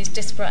are all these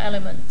disparate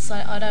elements,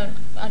 I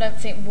don't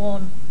think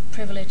one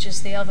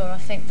privileges the other. I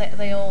think that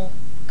they all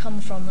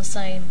come from the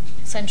same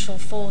central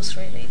force,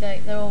 really.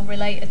 They're all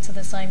related to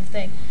the same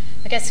thing.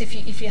 I guess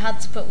if you had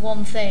to put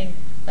one thing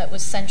that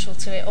was central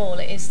to it all,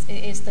 it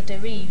is the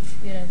derive,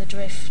 you know, the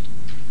drift,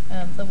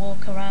 the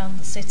walk around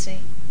the city.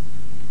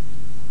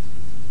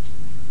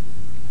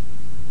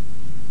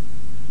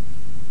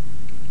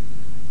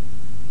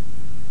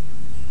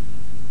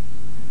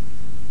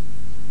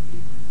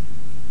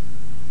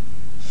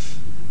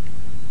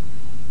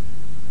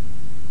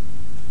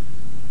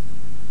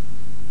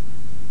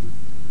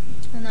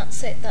 And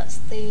that's it, that's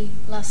the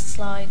last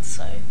slide,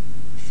 so I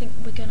think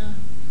we're going to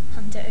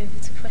hand it over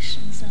to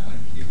questions now.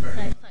 Thank you very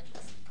much.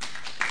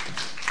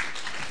 Thanks.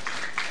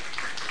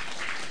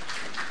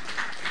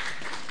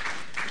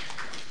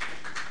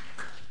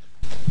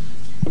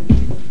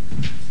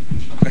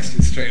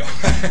 Questions straight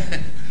off.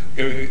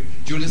 Do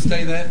you want to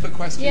stay there for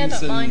questions? Yeah,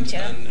 don't mind,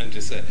 yeah. And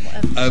just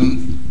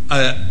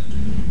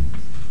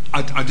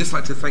I'd just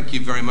like to thank you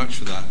very much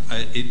for that.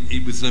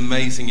 It was an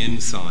amazing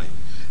insight.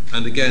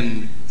 And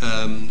again,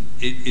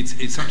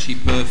 it's actually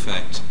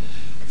perfect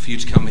for you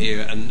to come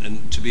here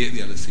and to be at the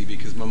LSE,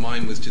 because my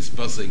mind was just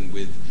buzzing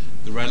with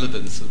the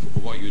relevance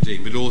of what you were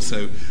doing. But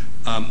also,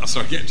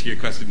 I'll get to your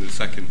question in a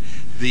second.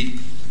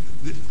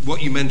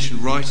 What you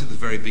mentioned right at the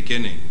very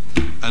beginning,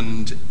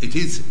 and it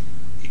is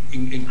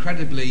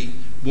incredibly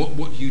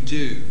what you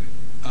do.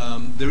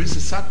 There is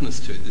a sadness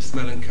to it, this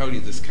melancholy,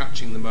 this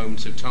catching the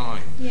moment of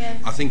time. Yeah.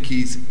 I think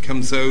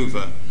comes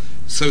over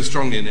so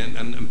strongly in it,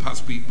 and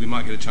perhaps we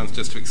might get a chance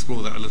just to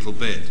explore that a little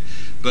bit.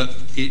 But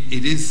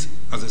it is,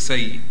 as I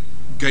say,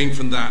 going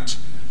from that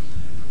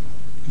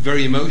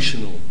very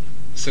emotional,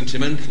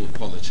 sentimental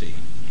quality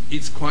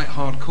it's quite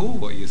hardcore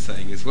what you're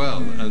saying as well,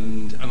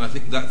 and I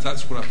think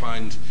that's what I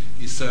find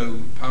is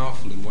so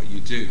powerful in what you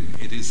do.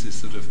 It is this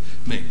sort of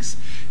mix.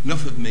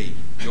 Enough of me.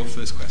 Your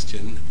first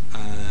question,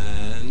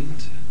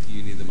 and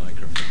you need the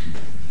microphone.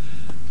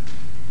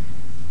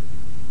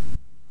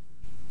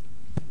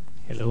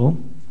 Hello.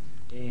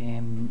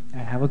 I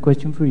have a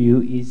question for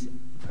you.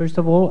 First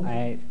of all,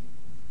 I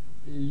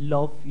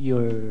love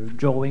your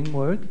drawing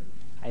work.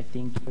 I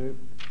think you're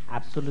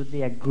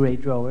absolutely a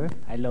great drawer.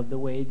 I love the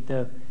way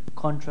the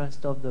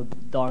contrast of the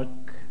dark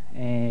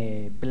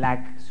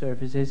black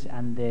surfaces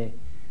and the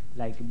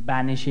like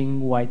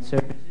vanishing white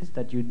surfaces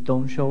that you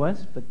don't show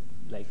us, but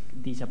like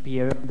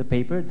disappear on the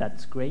paper.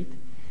 That's great.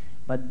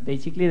 But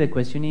basically, the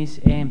question is,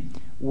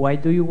 why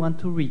do you want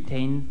to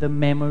retain the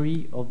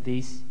memory of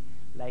this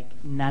like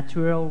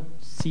natural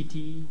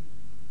city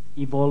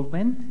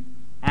evolvement?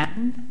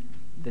 And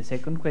the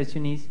second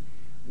question is,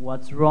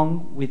 what's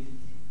wrong with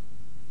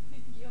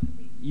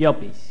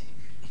yuppies?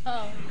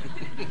 Oh.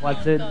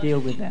 What's the deal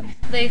with them?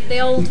 The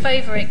old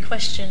favourite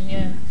question,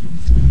 yeah.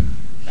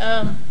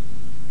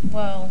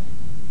 Well,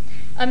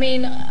 I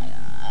mean,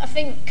 I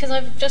think because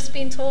I've just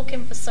been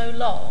talking for so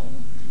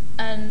long,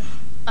 and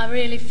I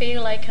really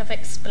feel like I've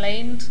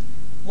explained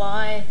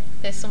why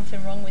there's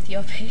something wrong with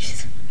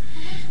yuppies.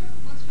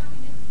 What's wrong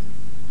with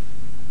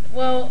yuppies?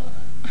 Well,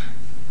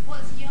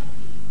 What's yuppie?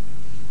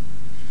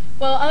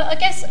 well, I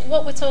guess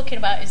what we're talking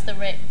about is the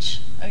rich,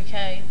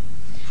 okay?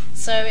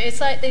 So it's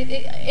like,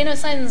 in a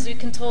sense, we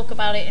can talk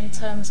about it in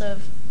terms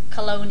of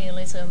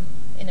colonialism,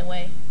 in a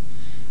way.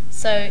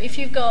 So if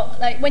you've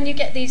got, like, when you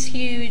get these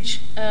huge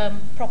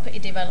property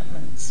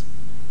developments,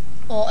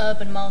 or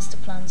urban master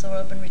plans, or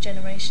urban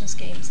regeneration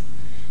schemes,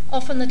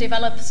 often the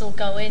developers will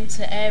go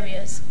into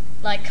areas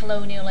like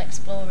colonial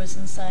explorers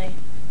and say,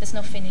 there's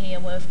nothing here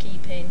worth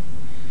keeping.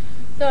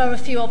 There are a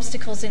few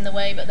obstacles in the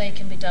way, but they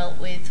can be dealt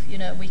with. You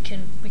know, we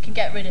can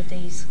get rid of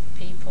these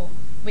people.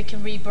 We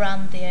can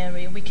rebrand the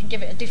area, we can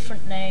give it a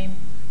different name,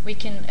 we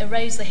can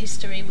erase the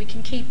history, we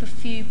can keep a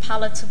few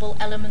palatable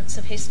elements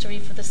of history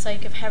for the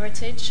sake of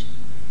heritage,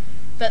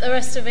 but the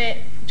rest of it,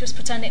 just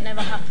pretend it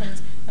never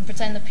happened and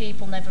pretend the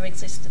people never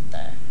existed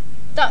there.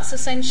 That's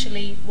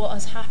essentially what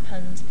has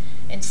happened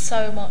in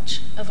so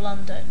much of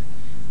London,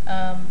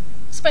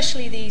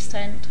 especially the East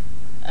End.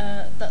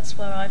 That's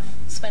where I've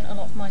spent a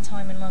lot of my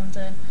time in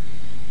London.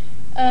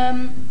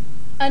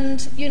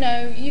 And, you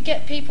know, you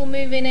get people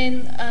moving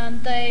in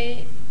and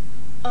they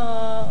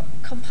are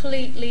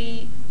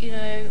completely, you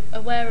know,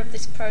 aware of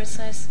this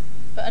process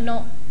but are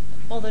not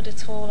bothered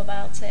at all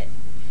about it.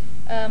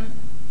 And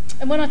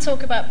when I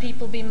talk about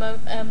people being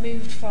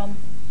moved from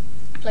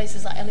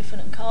places like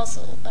Elephant and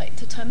Castle, like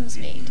to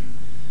Thamesmead,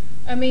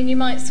 I mean, you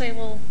might say,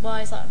 well,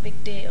 why is that a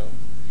big deal?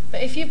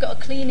 But if you've got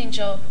a cleaning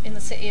job in the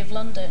City of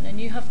London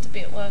and you have to be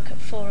at work at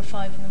 4 or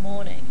 5 in the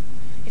morning,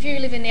 if you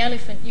live in the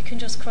Elephant, you can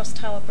just cross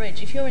Tower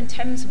Bridge. If you're in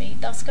Thamesmead,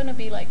 that's going to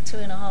be like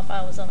 2.5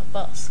 hours on a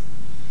bus.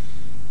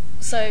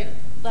 So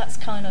that's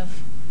kind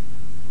of...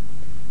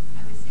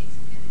 I would say to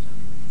get a job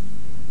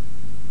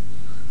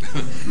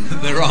in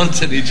Thamesmead. There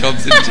aren't any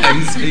jobs in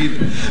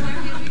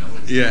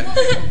Thamesmead. Yeah.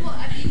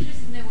 I'd be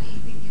interested to know what you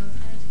think the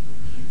alternative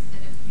would be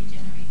instead of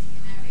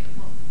regenerating an area.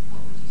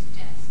 What would you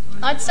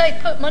suggest? I'd say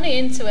put money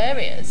into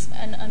areas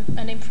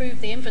and improve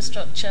the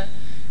infrastructure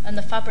and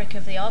the fabric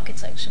of the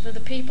architecture for the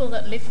people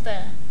that live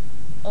there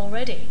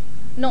already,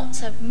 not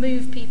to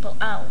move people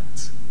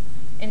out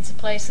into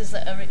places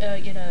that are,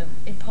 you know,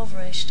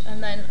 impoverished,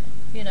 and then,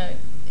 you know,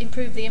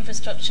 improve the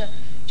infrastructure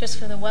just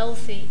for the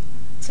wealthy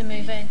to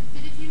move in.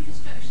 But if the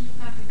infrastructure and the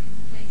fabric of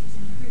the place is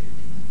improved,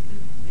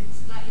 then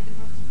it's likely the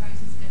property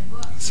price is going to go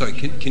up. Sorry,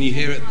 can you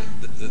hear it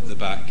at the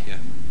back? Yeah.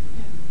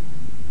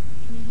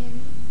 Can you hear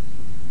me?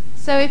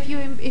 So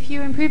if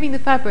you're improving the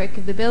fabric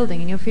of the building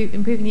and you're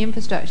improving the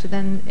infrastructure,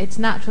 then it's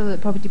natural that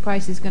property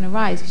price is going to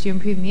rise because you're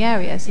improving the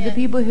area. So the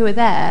people who are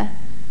there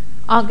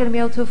aren't going to be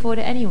able to afford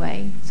it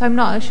anyway. So I'm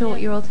not sure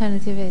what your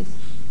alternative is.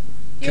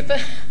 Yeah,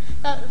 but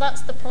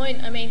that's the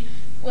point. I mean,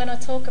 when I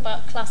talk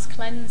about class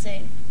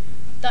cleansing,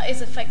 that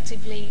is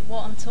effectively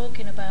what I'm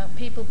talking about.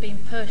 People being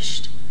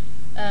pushed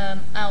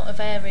out of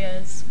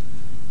areas.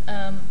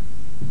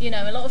 You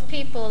know, a lot of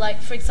people, like,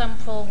 for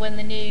example, when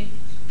the new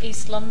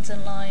East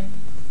London line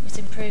was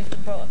improved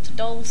and brought up to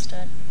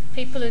Dalston,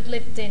 people who'd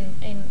lived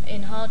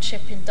in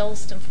hardship in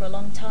Dalston for a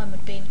long time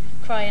had been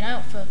crying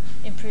out for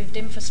improved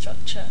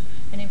infrastructure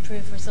and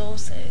improved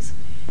resources.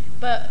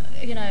 But,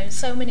 you know,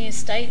 so many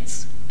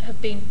estates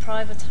have been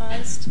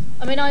privatised.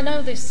 I mean, I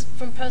know this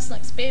from personal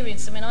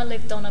experience. I mean, I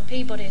lived on a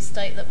Peabody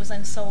estate that was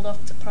then sold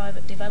off to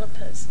private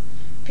developers.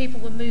 People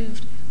were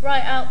moved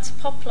right out to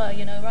Poplar,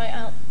 you know, right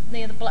out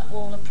near the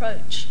Blackwall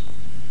approach.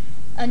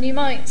 And you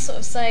might sort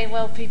of say,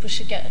 well, people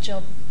should get a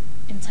job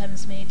in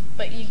Thamesmead,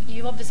 but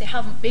you obviously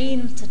haven't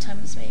been to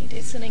Thamesmead.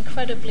 It's an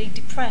incredibly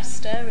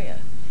depressed area.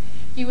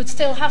 You would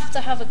still have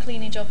to have a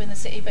cleaning job in the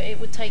city, but it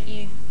would take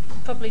you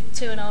probably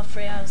 2.5,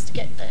 3 hours to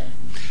get there.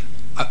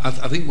 I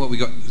think what we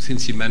got,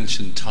 since you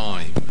mentioned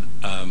time,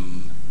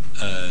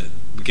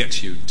 we get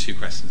to you 2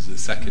 questions in a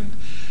second.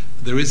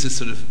 there is a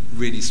sort of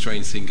really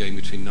strange thing going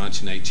between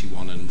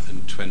 1981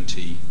 and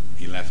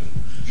 2011.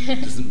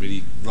 It doesn't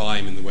really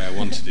rhyme in the way I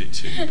wanted it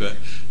to, but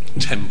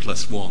 10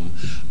 plus 1.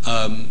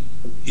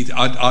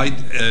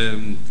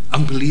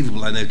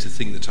 Unbelievable, I know, to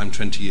think that I'm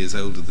 20 years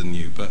older than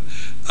you, but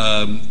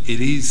it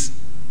is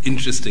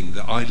interesting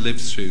that I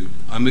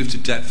moved to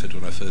Deptford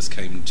when I first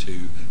came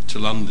to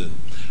London,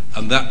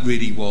 and that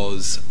really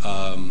was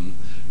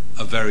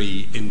a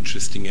very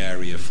interesting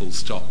area, full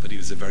stop, but it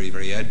was a very,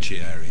 very edgy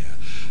area.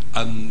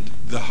 And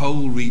the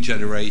whole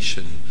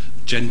regeneration,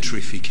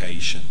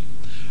 gentrification,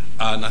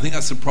 and I think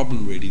that's the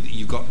problem really, that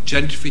you've got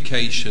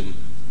gentrification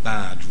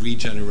bad,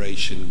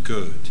 regeneration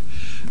good.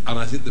 And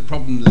I think the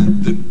problem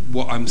that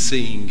what I'm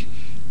seeing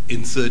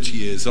in 30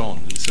 years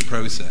on, it's a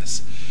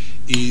process,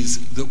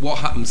 is that what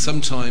happens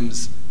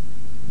sometimes,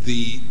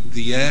 the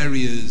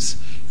areas,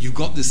 you've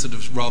got this sort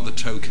of rather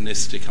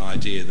tokenistic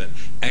idea that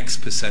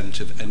X%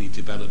 of any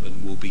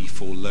development will be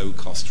for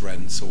low-cost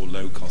rents or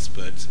low-cost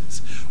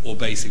purchases, or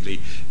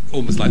basically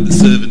almost like the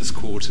servants'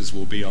 quarters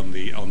will be in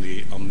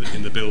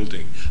the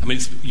building. I mean,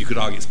 you could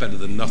argue it's better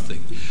than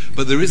nothing,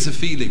 but there is a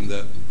feeling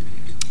that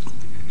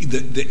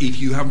if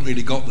you haven't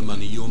really got the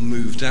money, you're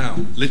moved out,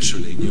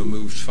 literally, and you're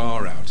moved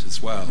far out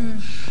as well.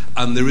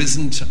 And there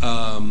isn't,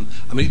 I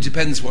mean, it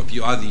depends what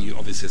you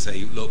obviously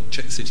say, look,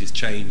 cities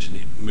change and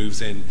it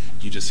moves in,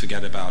 you just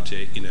forget about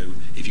it. You know,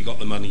 if you got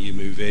the money, you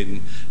move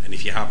in, and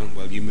if you haven't,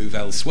 well, you move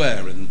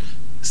elsewhere, and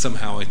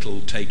somehow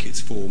it'll take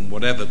its form,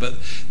 whatever. But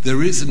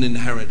there is an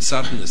inherent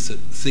sadness that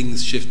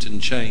things shift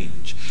and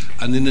change.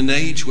 And in an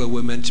age where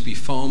we're meant to be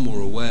far more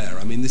aware,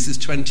 I mean, this is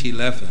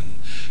 2011,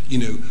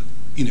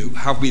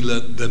 have we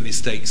learnt the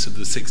mistakes of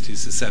the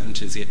 60s, the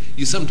 70s?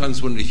 You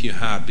sometimes wonder if you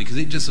had, because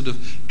it just sort of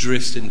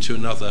drifts into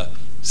another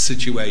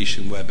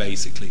situation where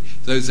basically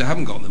those that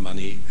haven't got the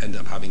money end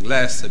up having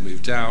less, they've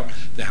moved out,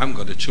 they haven't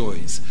got a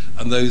choice.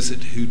 And those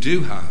who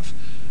do have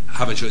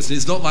a choice. And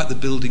it's not like the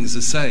buildings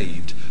are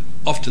saved.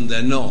 Often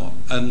they're not.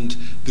 And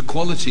the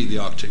quality of the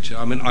architecture,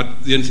 I mean,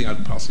 the only thing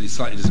I'd possibly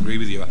slightly disagree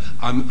with you,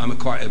 I'm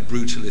quite a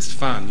brutalist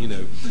fan,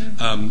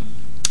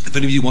 If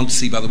any of you want to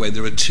see, by the way,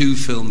 there are 2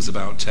 films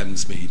about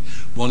Thamesmead.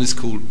 One is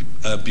called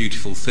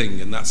Beautiful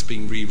Thing, and that's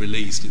being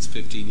re-released. It's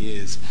 15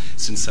 years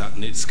since that,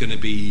 and it's going to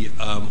be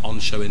on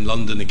show in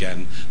London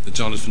again, the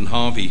Jonathan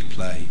Harvey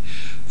play,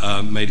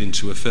 made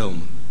into a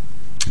film.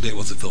 It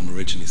was a film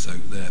originally, so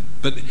there.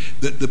 But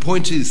the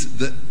point is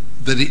that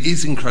it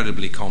is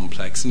incredibly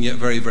complex and yet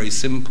very, very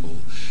simple,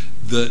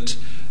 that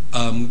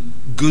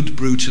good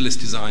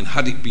brutalist design,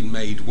 had it been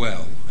made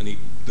well, and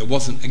there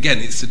wasn't, again,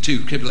 it's a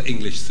typical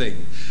English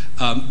thing,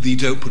 you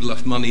don't put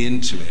enough money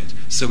into it,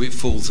 so it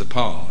falls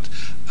apart.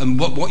 And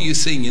what you're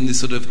seeing in this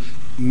sort of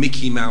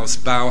Mickey Mouse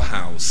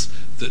Bauhaus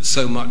that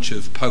so much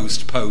of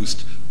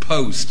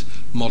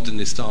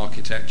post-modernist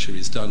architecture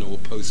is done, or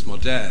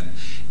post-modern,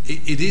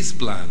 it is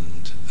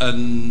bland,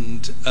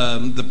 and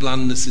the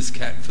blandness is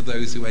kept for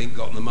those who ain't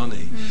got the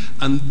money.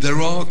 And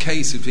there are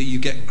cases where you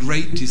get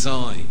great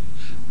design,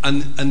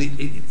 and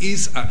it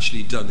is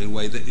actually done in a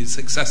way that is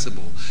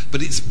accessible,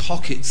 but it's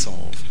pockets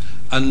of,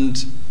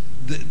 and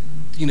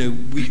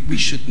we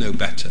should know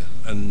better,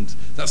 and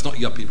that's not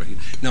yuppie writing.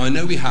 Now I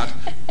know we had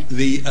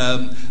the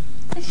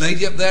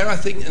lady up there, I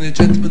think, and a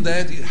gentleman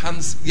there.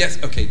 Hands, yes,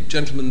 okay,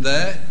 gentleman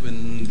there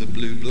in the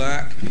blue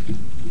black,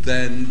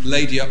 then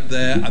lady up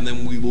there, and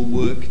then we will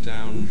work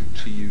down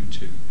to you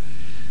two.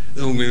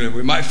 Oh,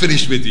 we might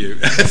finish with you.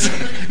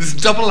 There's a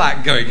double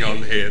act going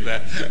on here.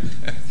 There.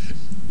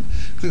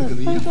 I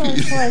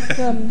suppose I'm quite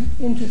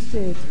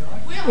interested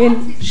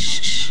in...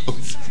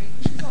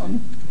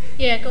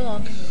 Yeah, go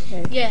on.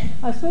 Okay. Yeah.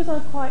 I suppose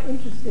I'm quite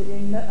interested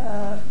in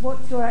what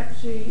you're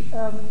actually...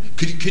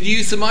 Could you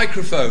use the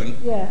microphone?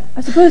 Yeah.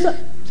 I suppose I'm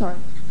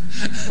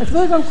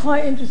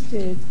quite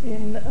interested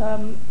in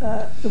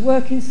the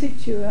work in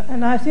situ,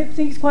 and I think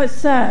it's quite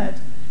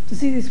sad to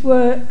see this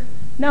work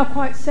now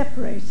quite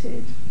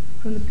separated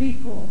from the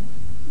people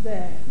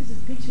there. This is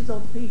pictures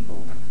of the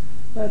people.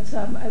 But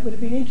it would have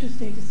been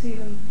interesting to see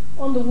them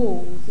on the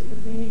walls. It would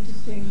have been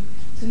interesting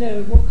to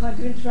know what kind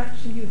of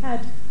interaction you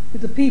had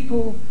with the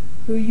people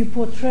who you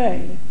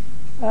portray.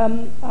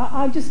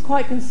 I'm just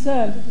quite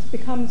concerned that this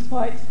becomes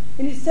quite,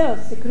 in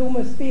itself, it could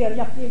almost be a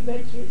yuppie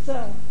adventure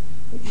itself,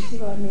 if you see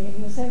what I mean,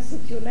 in the sense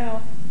that you've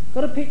now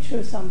got a picture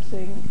of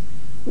something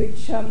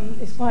which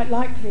is quite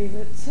likely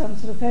that some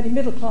sort of fairly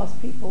middle-class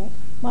people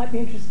might be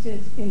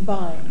interested in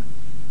buying.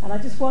 And I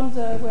just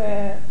wonder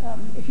where,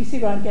 if you see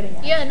where I'm getting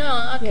at. Yeah, no,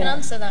 I can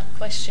answer that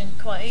question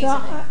quite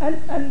easily.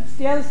 And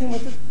the other thing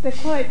was that they're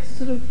quite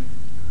sort of,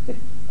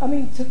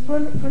 for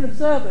an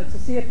observer to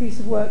see a piece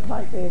of work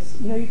like this,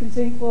 you can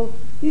think, well,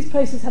 these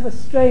places have a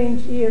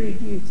strange, eerie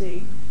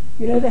beauty.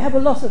 They have a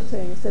lot of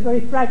things. They're very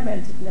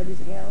fragmented and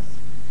everything else.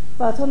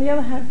 But on the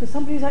other hand, for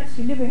somebody who's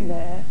actually living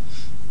there,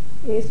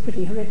 it's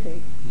pretty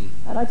horrific.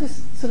 And I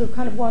just sort of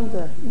kind of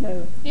wonder,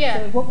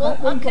 Yeah, so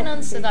I can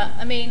answer that.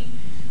 I mean,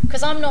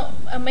 because I'm not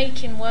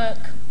making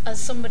work as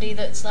somebody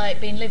that's like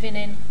been living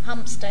in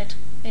Hampstead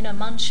in a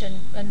mansion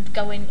and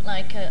going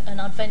like an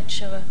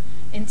adventurer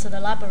into the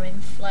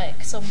labyrinth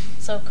like some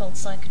so-called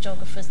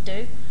psychogeographers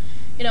do.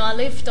 You know, I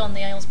lived on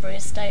the Aylesbury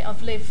estate.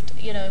 I've lived,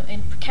 you know,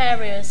 in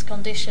precarious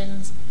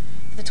conditions.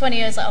 For the 20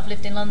 years that I've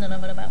lived in London,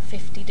 I've had about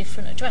 50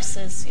 different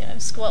addresses, you know,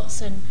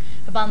 squats and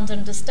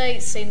abandoned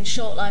estates, in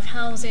short life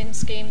housing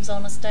schemes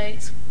on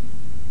estates.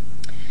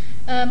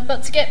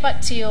 But to get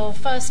back to your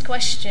first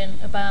question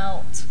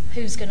about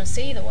who's going to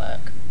see the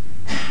work,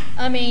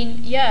 I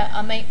mean, yeah,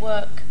 I make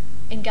work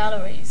in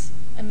galleries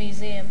and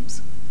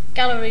museums.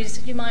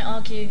 Galleries, you might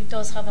argue,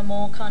 does have a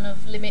more kind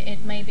of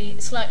limited, maybe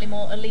slightly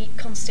more elite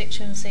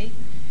constituency.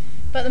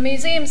 But the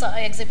museums that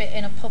I exhibit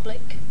in are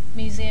public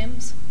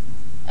museums.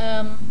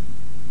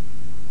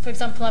 For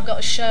example, I've got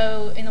a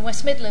show in the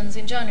West Midlands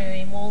in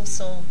January in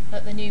Walsall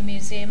at the new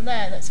museum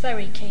there that's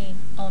very keen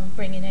on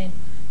bringing in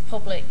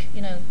public,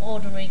 you know,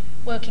 ordinary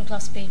working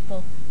class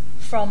people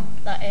from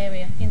that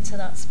area into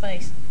that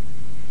space.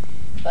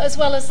 But as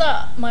well as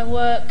that, my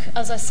work,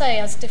 as I say,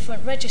 has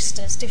different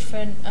registers,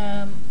 different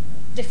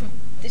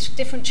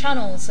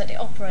channels that it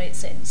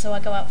operates in. So I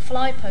go out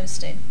fly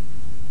posting.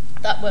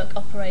 That work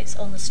operates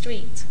on the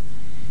street.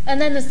 And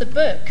then there's the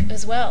book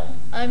as well.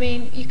 I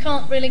mean, you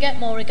can't really get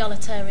more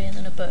egalitarian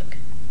than a book.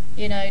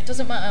 You know, it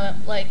doesn't matter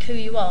like who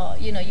you are.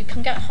 You know, you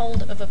can get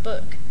hold of a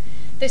book.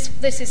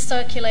 This is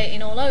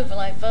circulating all over.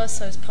 Like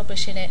Verso's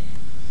publishing it.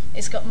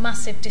 It's got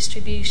massive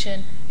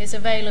distribution. It's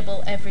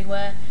available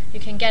everywhere. You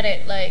can get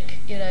it like,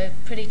 you know,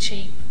 pretty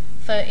cheap,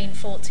 13,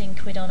 14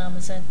 quid on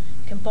Amazon.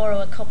 You can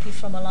borrow a copy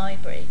from a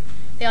library.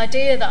 The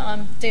idea that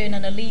I'm doing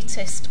an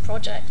elitist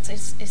project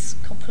is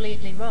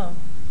completely wrong.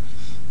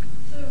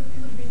 So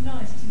it would be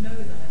nice to know that.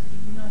 It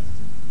would be nice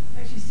to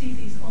actually see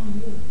these on the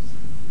walls.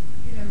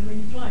 You know, when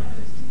you fly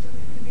post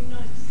it would be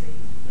nice to see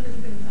a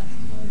little bit of that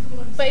as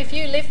well. But if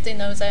you lived in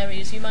those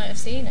areas, you might have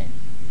seen it.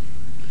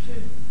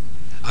 True.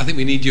 I think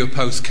we need your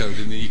postcode,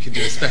 and then you can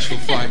do a special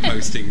fly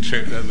posting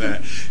trip down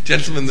there.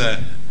 Gentleman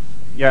there.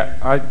 Yeah,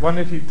 I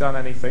wonder if you've done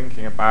any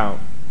thinking about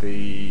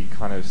the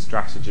kind of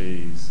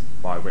strategies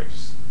by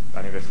which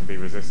any of this can be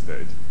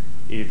resisted,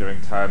 either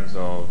in terms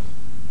of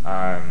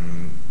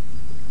some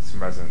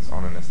residents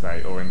on an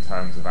estate, or in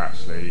terms of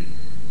actually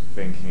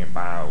thinking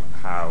about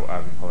how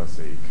urban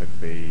policy could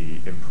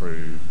be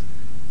improved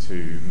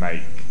to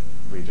make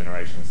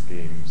regeneration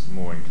schemes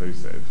more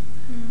inclusive,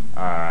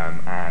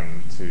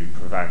 and to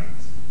prevent,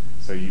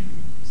 so you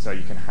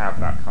can have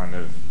that kind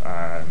of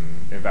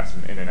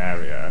investment in an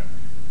area,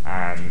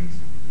 and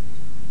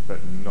but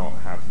not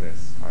have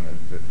this kind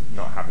of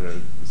not have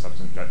the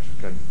subsequent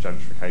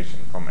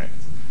gentrification from it.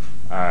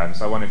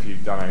 So I wonder if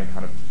you've done any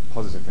kind of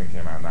positive thinking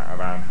around that,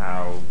 around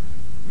how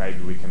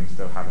maybe we can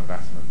still have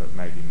investment, but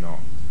maybe not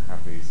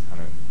have these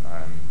kind of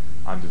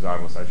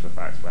undesirable social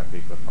effects where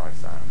people are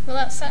priced out. Well,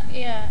 that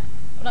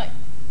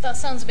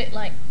sounds a bit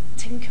like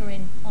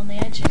tinkering on the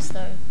edges,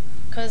 though,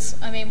 because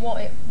I mean,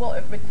 what it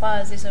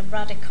requires is a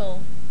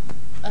radical,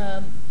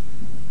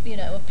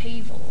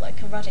 upheaval,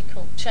 like a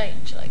radical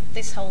change. Like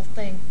this whole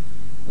thing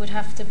would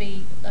have to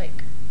be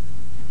like,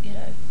 you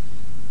know,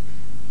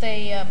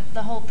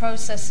 the whole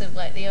process of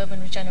like the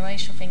urban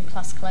regeneration thing,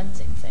 class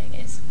cleansing thing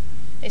is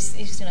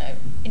you know,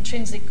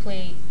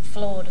 intrinsically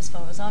flawed as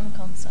far as I'm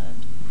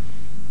concerned.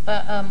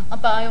 But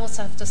I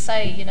also have to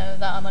say, you know,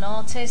 that I'm an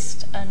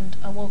artist and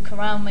I walk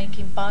around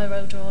making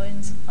biro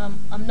drawings.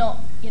 I'm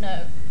not, you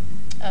know,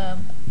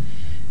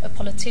 a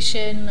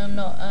politician. I'm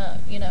not,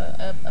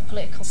 a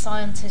political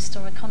scientist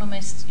or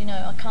economist. You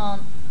know, I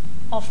can't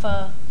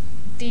offer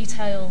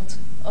detailed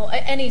or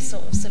any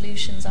sort of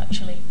solutions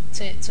actually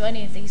to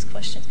any of these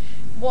questions.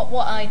 What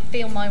I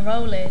feel my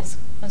role is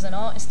as an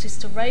artist is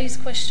to raise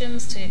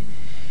questions,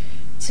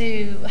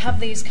 to have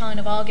these kind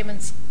of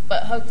arguments,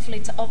 but hopefully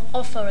to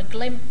offer a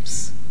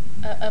glimpse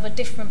of a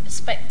different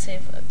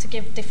perspective, to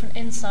give different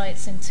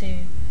insights into,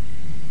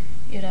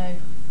 you know,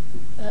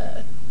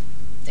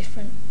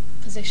 different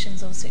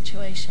positions or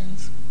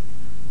situations.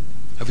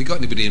 Have we got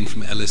anybody in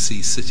from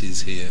LSE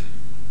Cities here?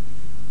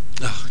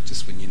 Oh,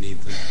 just when you need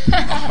them.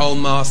 A whole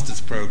master's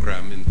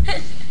programme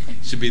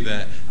should be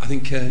there. I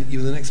think you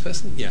were the next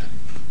person? Yeah.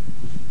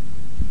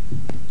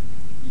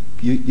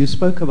 You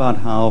spoke about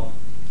how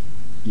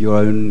your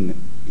own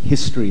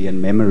history and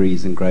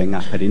memories and growing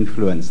up had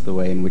influenced the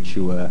way in which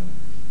you were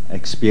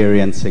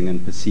experiencing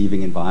and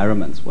perceiving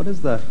environments. What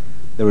is the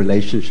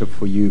relationship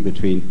for you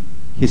between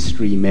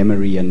history,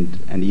 memory,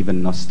 and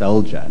even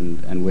nostalgia,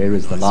 and where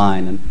is the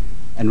line?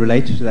 And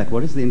related to that,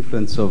 what is the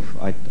influence of,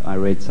 I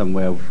read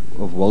somewhere,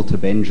 of Walter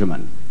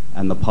Benjamin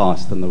and the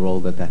past and the role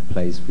that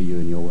plays for you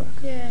in your work?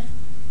 Yeah,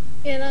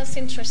 that's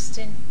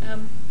interesting.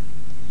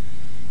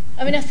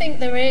 I mean, I think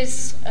there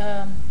is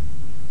a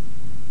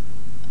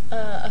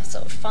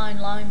sort of fine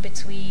line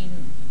between,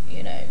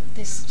 you know,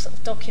 this sort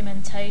of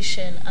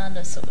documentation and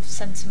a sort of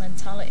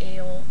sentimentality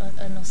or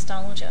a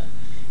nostalgia.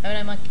 I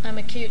mean, I'm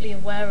acutely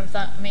aware of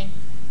that. I mean,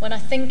 when I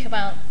think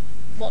about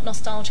what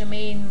nostalgia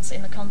means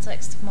in the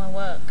context of my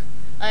work,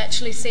 I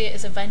actually see it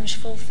as a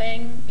vengeful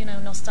thing, you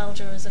know,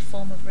 nostalgia as a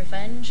form of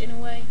revenge in a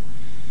way,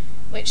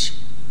 which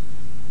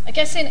I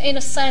guess in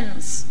a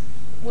sense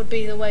would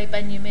be the way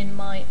Benjamin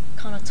might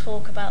kind of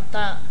talk about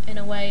that in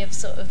a way of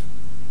sort of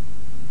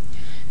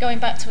going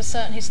back to a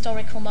certain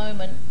historical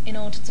moment in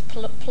order to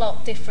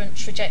plot different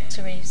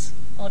trajectories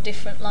or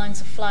different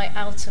lines of flight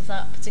out of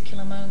that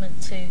particular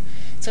moment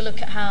to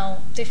look at how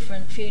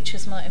different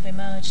futures might have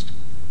emerged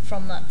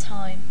from that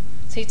time.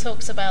 So he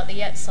talks about the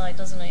Yetzite,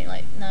 doesn't he,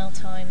 like now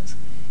times,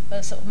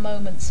 where sort of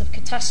moments of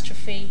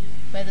catastrophe,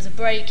 where there's a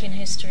break in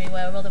history,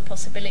 where other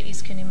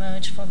possibilities can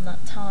emerge from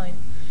that time.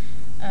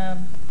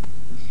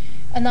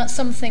 And that's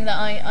something that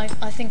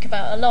I think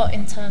about a lot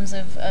in terms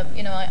of,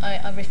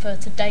 I refer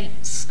to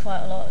dates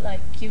quite a lot,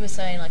 like you were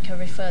saying, like I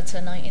refer to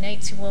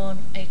 1981,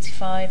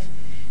 85,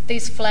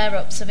 these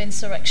flare-ups of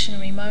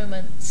insurrectionary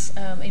moments,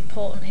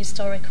 important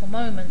historical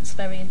moments,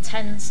 very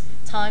intense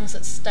times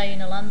that stay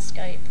in a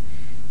landscape,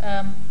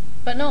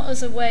 but not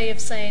as a way of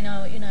saying,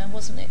 oh,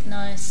 wasn't it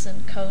nice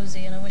and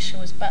cosy and I wish I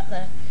was back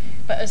there,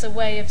 but as a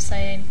way of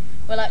saying,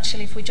 well,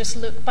 actually, if we just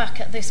look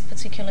back at this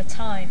particular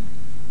time,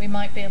 we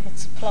might be able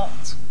to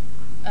plot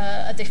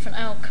a different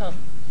outcome.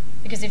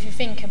 Because if you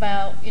think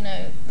about,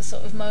 the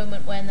sort of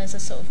moment when there's a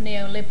sort of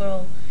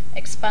neoliberal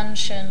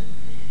expansion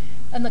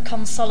and the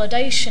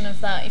consolidation of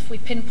that, if we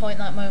pinpoint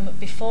that moment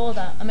before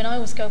that, I mean, I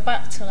always go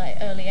back to like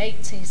early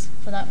 80s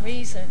for that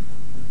reason.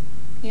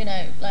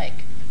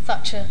 Like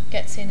Thatcher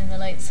gets in the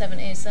late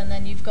 70s, and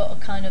then you've got a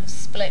kind of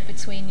split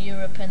between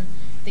Europe and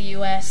the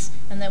US,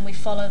 and then we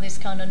follow this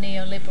kind of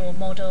neoliberal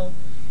model.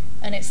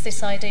 And it's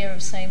this idea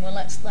of saying, well,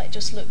 let's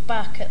just look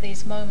back at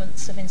these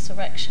moments of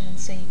insurrection and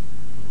see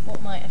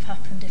what might have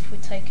happened if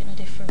we'd taken a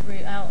different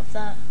route out of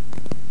that.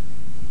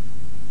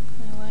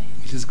 Anyway.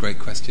 It is a great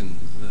question.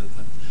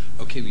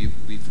 Okay,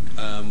 we've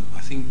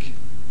I think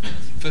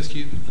first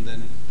you and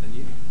then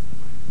you.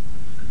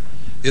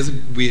 There's a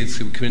weird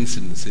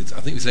coincidence. I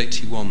think it was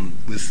 81.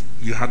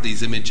 You had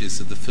these images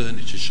of the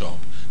furniture shop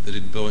that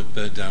had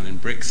burnt down in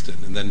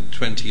Brixton, and then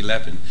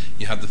 2011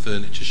 you had the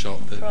furniture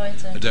shop that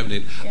had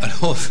opened. Yeah. And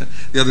also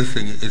the other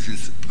thing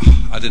is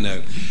I don't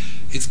know.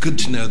 It's good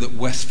to know that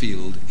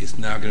Westfield is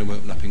now going to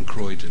open up in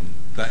Croydon.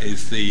 That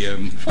is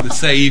the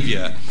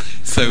saviour.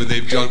 So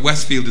they've got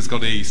Westfield has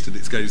gone east and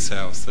it's going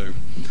south. So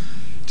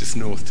just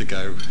north to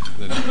go.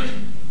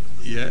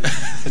 Yeah.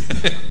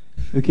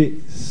 Okay,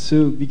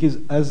 so because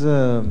as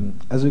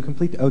a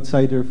complete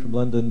outsider from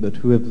London, but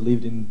who have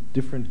lived in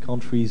different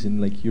countries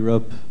in like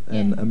Europe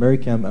and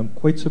America, I'm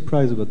quite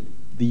surprised about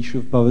the issue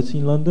of poverty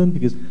in London,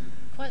 because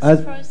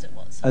surprised at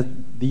what?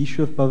 The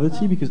issue of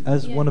poverty, because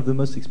as one of the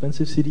most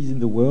expensive cities in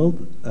the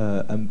world,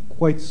 I'm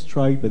quite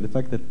struck by the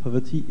fact that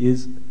poverty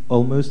is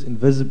almost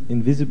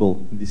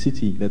invisible in the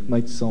city. That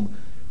might sound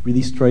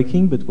really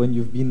striking, but when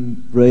you've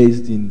been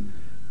raised in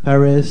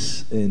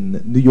Paris,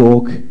 in New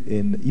York,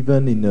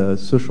 even in a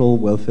social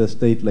welfare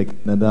state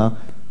like Canada,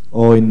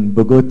 or in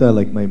Bogota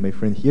like my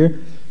friend here,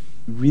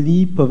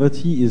 really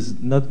poverty is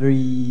not very,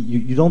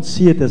 you don't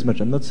see it as much.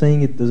 I'm not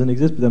saying it doesn't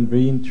exist, but I'm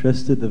very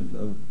interested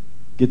of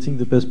getting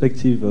the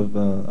perspective of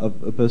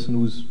a person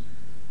who's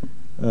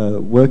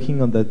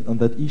working on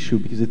that issue,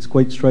 because it's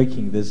quite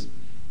striking. There's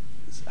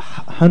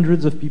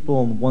hundreds of people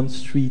on one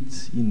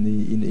street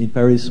in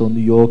Paris or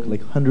New York,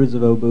 like hundreds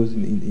of elbows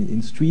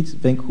in streets.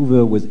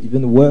 Vancouver was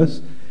even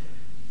worse.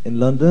 In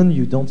London,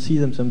 you don't see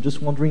them. So I'm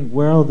just wondering,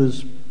 where are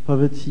those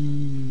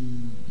poverty,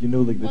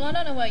 Well, I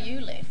don't know where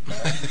you live,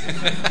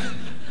 but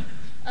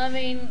I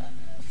mean,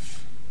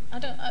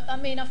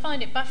 I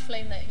find it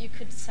baffling that you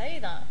could say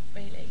that,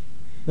 really.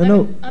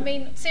 No. I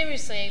mean,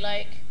 seriously,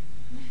 like.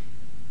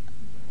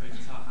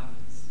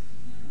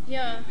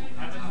 Yeah.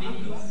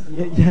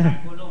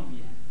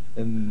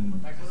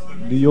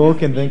 New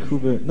York and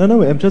Vancouver.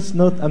 No.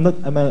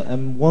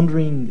 I'm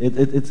wondering.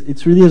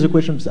 It's really as a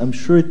question. I'm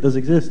sure it does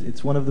exist.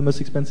 It's one of the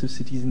most expensive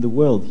cities in the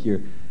world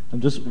here.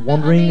 I'm just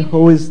wondering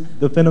how is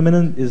the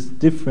phenomenon is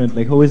different.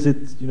 Like how is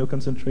it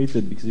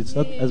concentrated? Because it's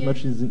not as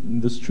much as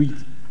in the street.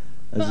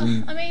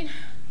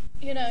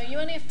 You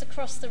only have to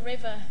cross the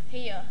river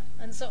here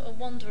and sort of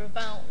wander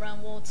about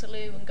around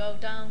Waterloo and go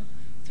down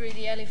through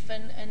the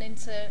Elephant and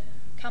into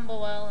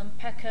Camberwell and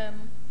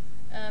Peckham.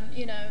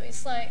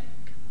 It's like,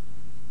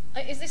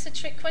 is this a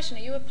trick question?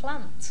 Are you a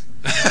plant?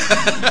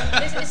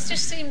 It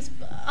just seems.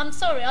 I'm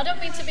sorry, I don't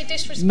mean to be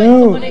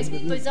disrespectful, but it's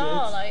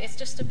bizarre. Like it's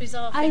just a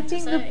bizarre thing to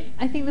say.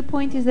 I think the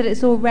point is that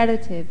it's all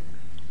relative.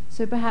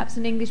 So perhaps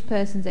an English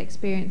person's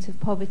experience of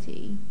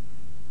poverty,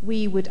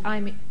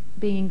 I'm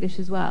being English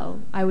as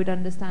well, I would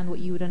understand what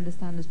you would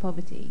understand as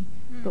poverty,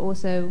 but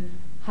also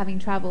having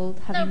travelled,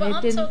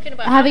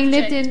 having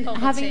lived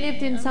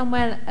in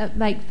somewhere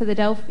like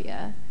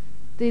Philadelphia,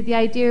 the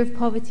idea of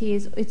poverty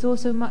it's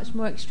also much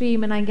more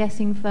extreme. And I'm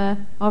guessing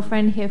for our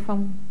friend here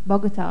from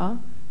Bogota,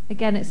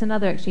 again, it's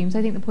another extreme. So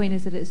I think the point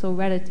is that it's all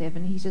relative,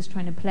 and he's just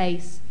trying to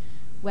place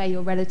where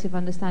your relative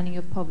understanding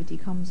of poverty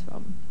comes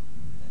from.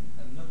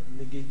 I'm not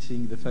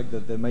negating the fact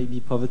that there might be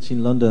poverty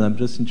in London. I'm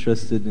just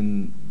interested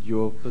in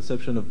your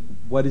perception of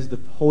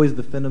how is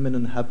the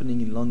phenomenon happening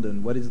in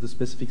London? What is the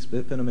specific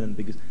phenomenon?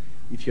 Because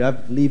if you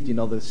have lived in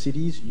other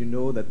cities, you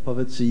know that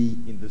poverty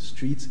in the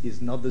streets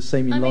is not the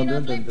same in London.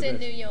 I've lived in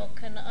New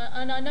York, and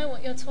I know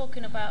what you're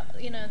talking about.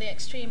 The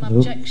extreme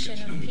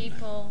abjection of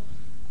people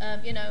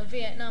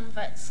Vietnam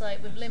vets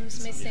like with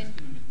limbs missing,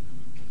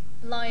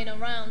 lying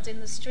around in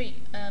the street,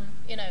 and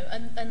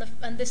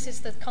this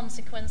is the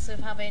consequence of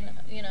having,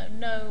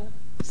 no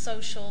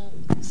social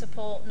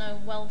support, no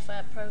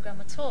welfare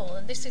program at all.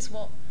 And this is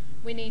what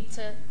we need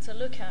to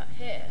look at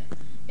here.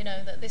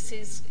 That this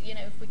is,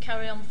 if we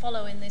carry on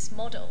following this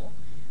model,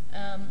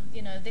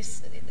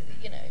 that's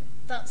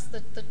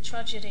the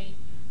tragedy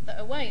that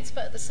awaits.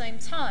 But at the same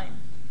time,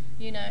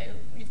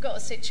 you've got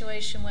a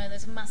situation where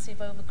there's massive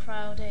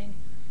overcrowding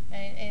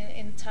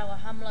in Tower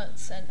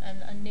Hamlets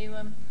and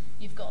Newham.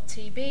 You've got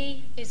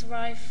TB is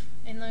rife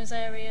in those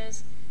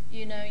areas.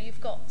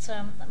 You've got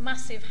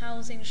massive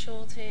housing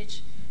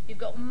shortage. You've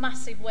got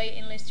massive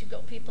waiting lists. You've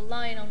got people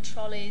lying on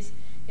trolleys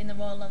in the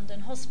Royal London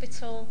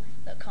Hospital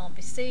that can't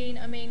be seen.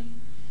 I mean,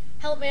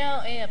 help me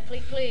out here,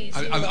 please.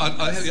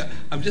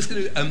 I'm just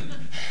going to.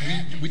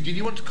 Did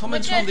you want to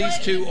comment on these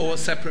two or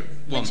separate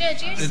ones?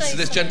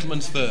 This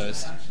gentleman's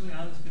first. Actually,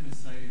 I was going to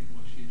say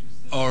what she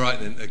just said. All right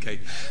then. Okay.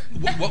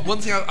 One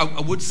thing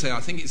I would say, I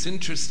think it's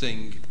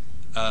interesting.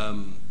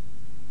 I'm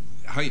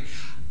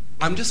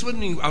just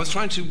wondering. I was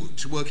trying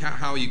to work out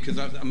how you, because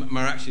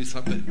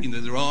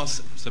there are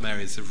some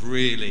areas of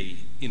really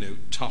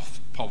tough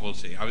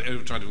poverty. I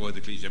was trying to avoid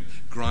the cliche of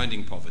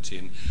grinding poverty,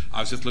 and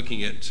I was just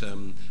looking at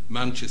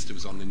Manchester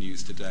was on the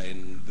news today,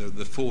 and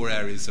the 4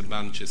 areas of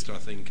Manchester I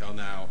think are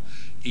now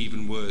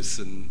even worse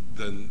than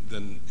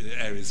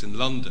areas in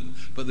London.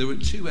 But there were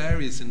 2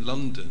 areas in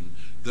London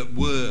that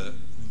were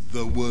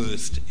the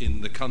worst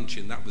in the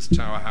country, and that was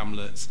Tower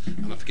Hamlets,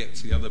 and I forget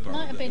the other borough.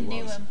 Might have been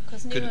Newham,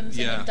 because Newham's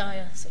in a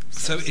dire situation.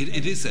 So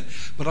it is there.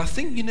 But I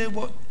think,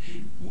 what,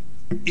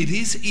 it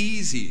is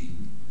easy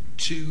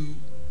to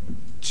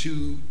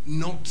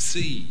not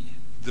see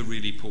the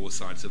really poor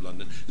sides of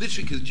London,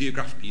 literally because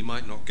geographically you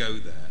might not go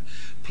there.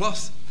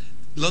 Plus,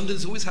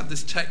 London's always had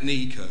this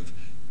technique of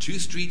 2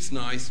 streets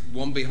nice,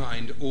 1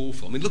 behind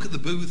awful. I mean, look at the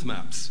Booth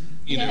maps,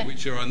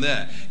 which are on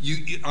there.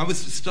 I was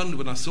stunned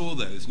when I saw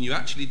those, and you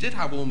actually did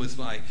have almost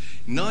like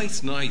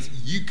nice,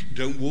 you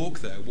don't walk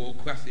there,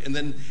 walk past it. And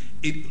then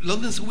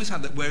London's always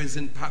had that, whereas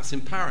perhaps in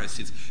Paris,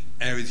 it's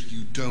areas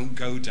you don't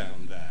go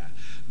down there.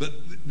 But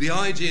the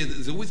idea that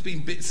there's always been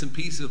bits and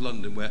pieces of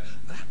London where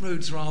that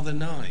road's rather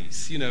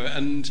nice,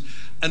 and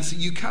so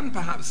you can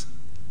perhaps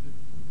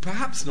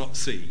not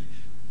see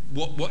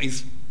what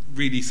is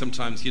really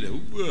sometimes,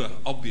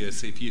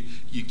 obvious if you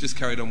just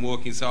carried on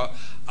walking. So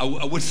I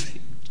would say,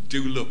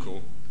 do look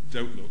or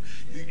don't look.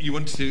 You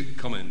want to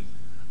comment?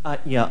 I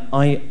live.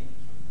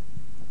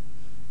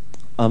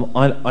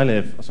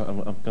 Sorry,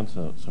 I'm going to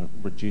sort of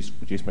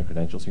reduce my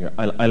credentials here.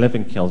 I live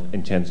in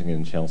Kensington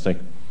and Chelsea.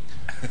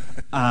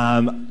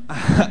 And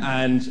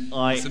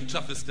some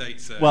tough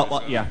estates.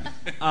 Yeah.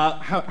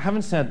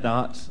 Having said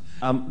that,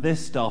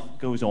 this stuff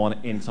goes on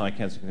inside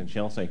Kensington and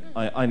Chelsea.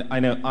 I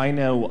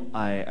know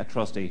a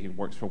trustee who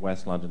works for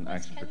West London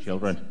Action for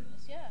Children.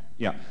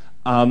 Yeah.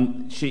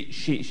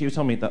 She was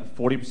telling me that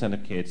 40%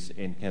 of kids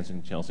in Kensington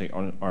and Chelsea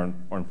are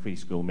on free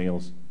school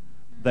meals.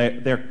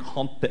 They're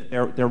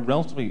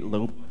relatively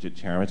low budget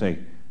charity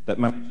that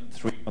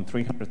manages on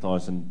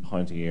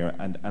 £300,000 a year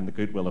and the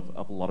goodwill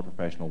of a lot of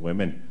professional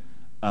women,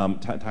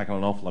 tackling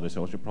an awful lot of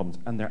social problems,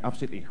 and they're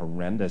absolutely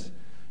horrendous.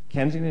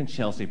 Kensington and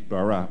Chelsea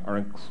Borough are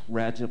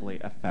incredibly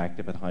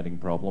effective at hiding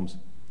problems,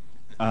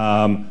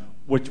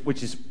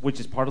 which is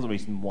part of the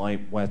reason why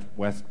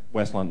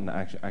West London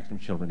Action for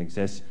Children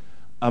exists.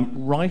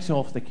 Right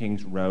off the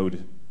King's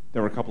Road,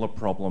 there were a couple of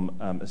problem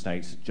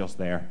estates just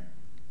there,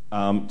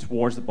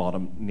 towards the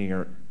bottom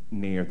near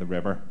the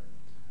river.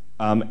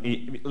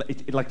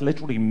 It like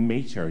literally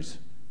meters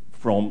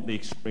from the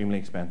extremely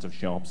expensive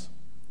shops.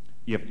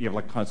 You have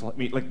like council,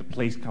 like the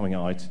police coming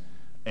out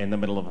in the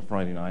middle of a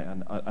Friday night,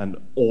 and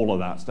all of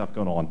that stuff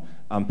going on.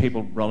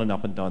 People running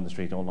up and down the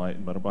street all night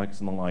in motorbikes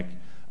and the like.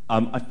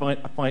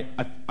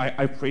 I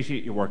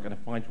appreciate your work, and I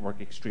find your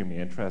work extremely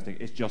interesting.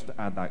 It's just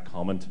to add that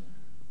comment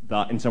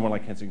that in somewhere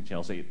like Kensington,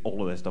 Chelsea,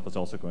 all of this stuff is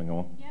also going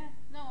on. Yeah,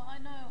 no, I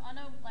know,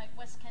 like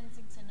West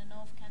Kensington and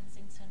North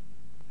Kensington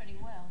pretty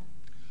well.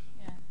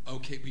 Yeah.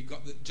 Okay, we've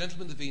got the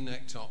gentleman in the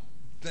V-neck top,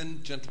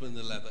 then gentleman in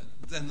the leather,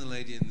 then the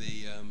lady in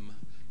the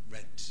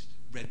red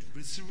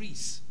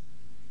cerise.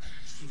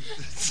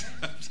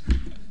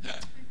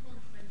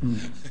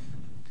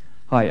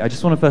 Hi, I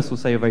just want to first of all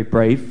say you're very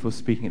brave for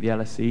speaking at the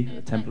LSE,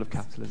 the Temple of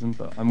Capitalism,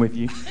 but I'm with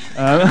you.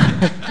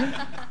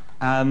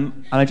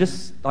 And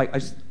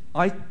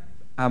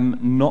I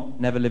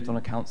never lived on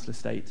a council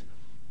estate,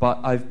 but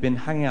I've been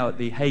hanging out at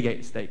the Haygate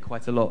estate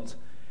quite a lot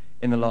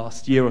in the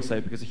last year or so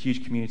because a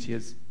huge community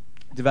has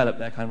developed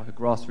there, kind of like a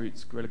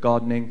grassroots guerrilla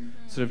gardening,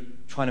 sort of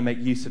trying to make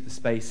use of the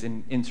space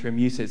in interim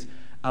uses.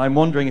 And I'm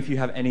wondering if you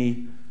have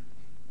any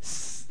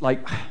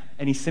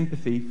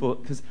sympathy for,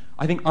 because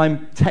I think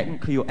I'm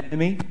technically your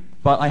enemy,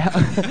 but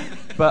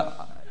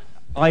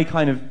I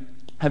kind of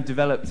have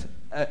developed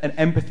an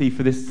empathy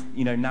for this,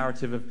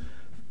 narrative of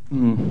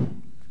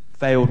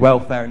failed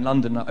welfare in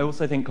London. I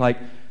also think, like,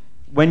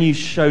 when you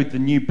showed the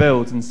new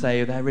builds and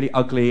say they're really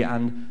ugly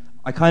and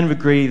I kind of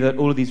agree that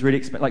all of these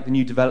really like the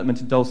new development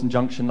in Dalston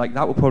Junction, like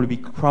that will probably be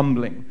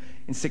crumbling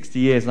in 60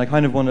 years, and I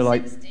kind of want to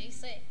like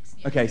 66.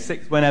 Yes. Okay,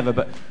 6 whenever,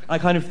 but I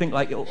kind of think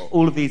like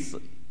all of these,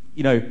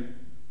 you know,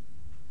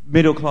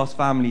 middle class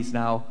families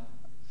now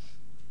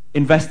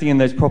investing in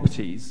those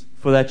properties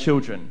for their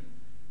children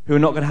who are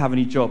not going to have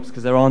any jobs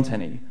because there aren't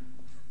any.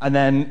 And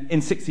then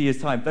in 60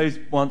 years' time, those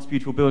once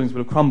beautiful buildings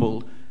will have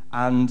crumbled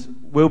and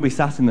we'll be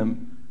sat in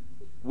them.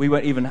 We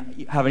won't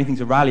even have anything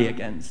to rally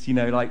against. You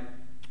know, like,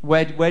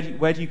 where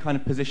do you kind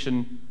of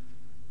position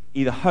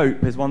either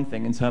hope is one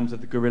thing in terms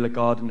of the guerrilla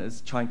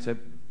gardeners trying to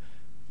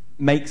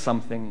make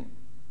something,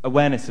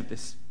 awareness of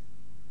this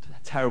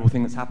terrible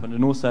thing that's happened,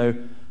 and also,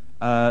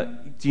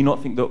 do you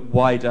not think that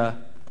wider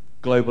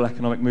global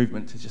economic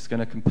movement is just going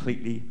to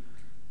completely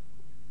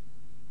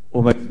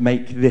almost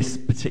make this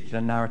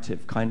particular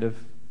narrative kind of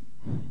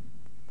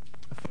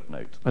a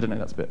footnote? I don't know,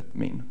 that's a bit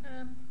mean.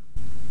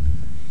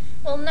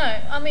 Well, no,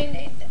 I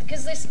mean,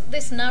 because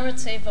this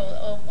narrative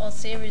or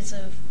series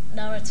of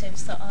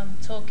narratives that I'm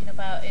talking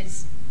about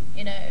is,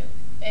 you know,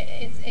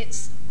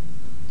 it's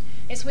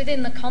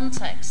within the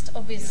context,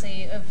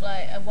 obviously, of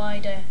like a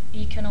wider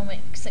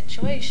economic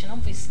situation.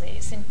 Obviously,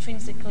 it's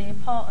intrinsically a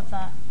part of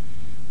that.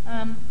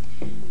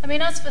 I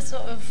mean, as for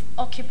sort of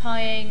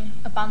occupying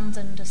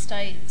abandoned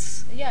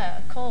estates, yeah,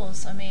 of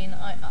course. I mean,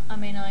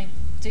 I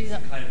do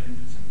that. Kind of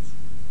impotence.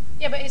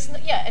 Yeah, but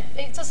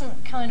it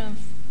doesn't kind of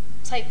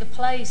take the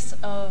place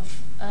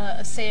of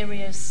a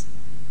serious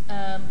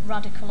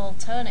radical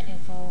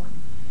alternative, or,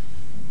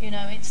 you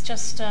know, it's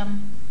just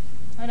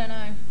I don't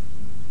know.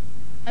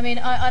 I mean,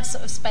 I've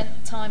sort of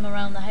spent time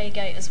around the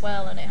Haygate as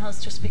well, and it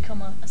has just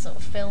become a sort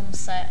of film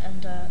set,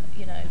 and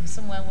you know,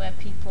 somewhere where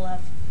people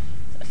have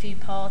a few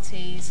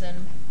parties,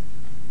 and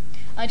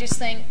I just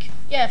think,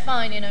 yeah,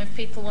 fine, you know, if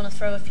people want to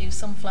throw a few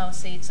sunflower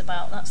seeds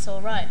about, that's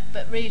all right,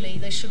 but really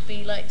there should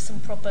be like some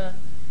proper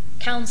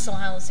council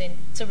housing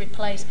to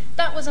replace.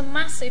 That was a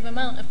massive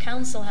amount of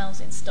council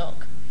housing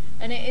stock,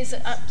 and it is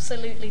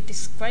absolutely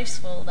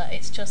disgraceful that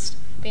it's just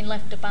been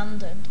left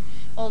abandoned.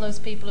 All those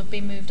people have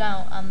been moved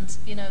out, and,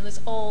 you know,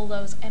 there's all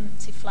those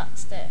empty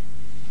flats there.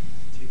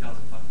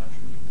 2,500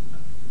 people.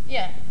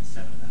 Yeah.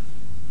 7 left.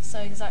 So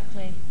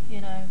exactly,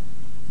 you know.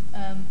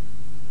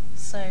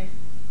 So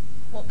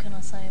what can I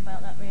say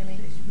about that, really?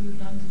 They should move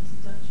London to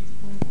Dutchy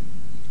Cornwall.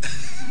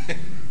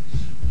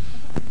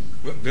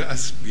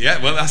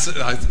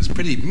 That's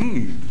pretty.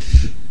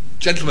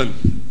 Gentlemen.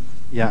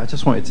 Yeah, I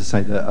just wanted to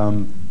say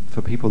that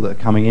for people that are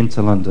coming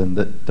into London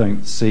that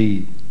don't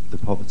see the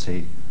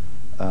poverty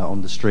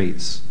on the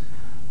streets,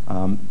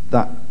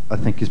 that I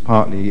think is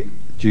partly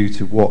due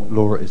to what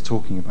Laura is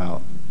talking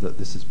about, that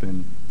this has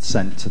been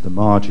sent to the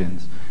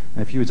margins.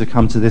 And if you were to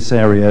come to this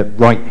area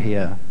right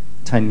here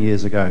 10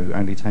 years ago,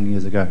 only 10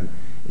 years ago,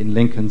 in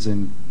Lincoln's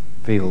Inn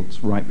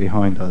Fields right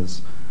behind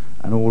us,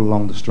 and all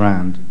along the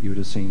Strand, you would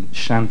have seen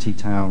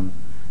shantytown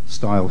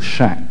style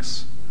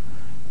shacks,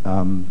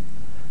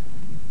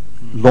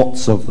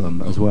 lots of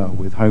them as well,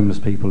 with homeless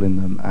people in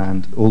them,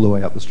 and all the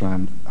way up the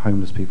Strand,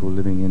 homeless people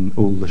living in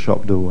all the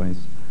shop doorways.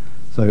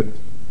 So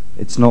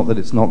it's not that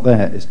it's not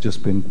there, it's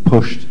just been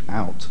pushed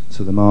out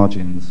to the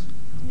margins.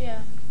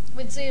 Yeah,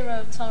 with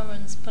zero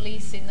tolerance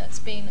policing that's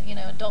been, you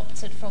know,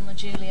 adopted from the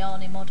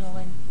Giuliani model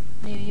in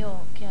New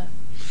York, yeah.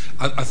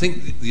 I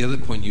think the other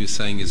point you were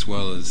saying, as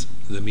well as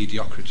the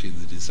mediocrity of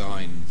the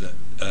design, that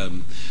a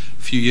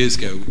few years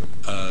ago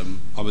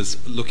I was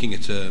looking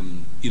at,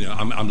 you know,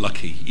 I'm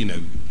lucky, you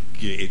know,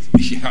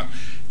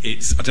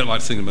 it's I don't like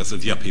to think of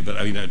myself as yuppie,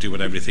 but, you know, I do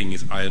what everything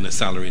is. I earn a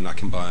salary and I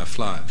can buy a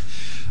flat.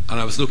 And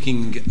I was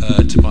looking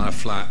to buy a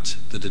flat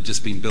that had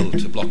just been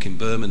built, a block in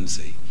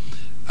Bermondsey.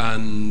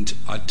 And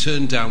I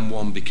turned down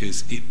one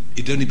because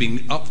it'd only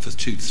been up for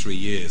 2 to 3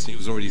 years, and it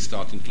was already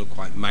starting to look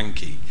quite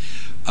manky.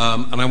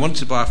 And I wanted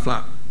to buy a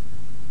flat,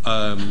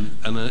 and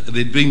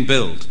they'd been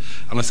built.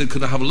 And I said,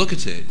 could I have a look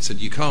at it? He said,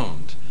 you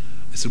can't.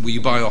 I said, will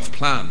you buy off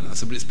plan? I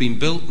said, but it's been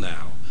built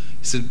now.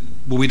 He said,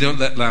 well, we don't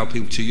allow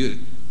people to you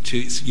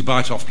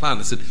buy it off plan.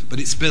 I said, but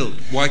it's built.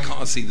 Why can't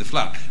I see the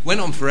flat? Went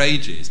on for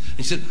ages. And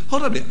he said,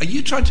 hold on a minute, are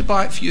you trying to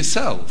buy it for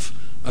yourself?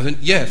 I went,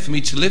 yeah, for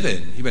me to live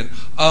in. He went,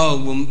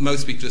 oh, well,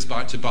 most people just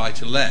buy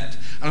to let.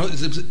 And it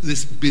was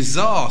this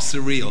bizarre,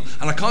 surreal,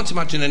 and I can't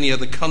imagine any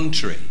other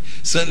country.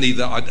 Certainly,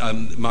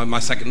 that my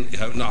second,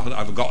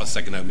 I've got a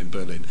second home in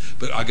Berlin,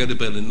 but I go to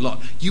Berlin a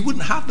lot. You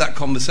wouldn't have that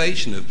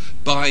conversation of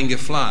buying a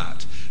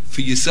flat for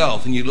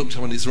yourself, and you looked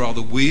on, it's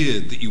rather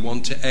weird that you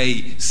want to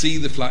see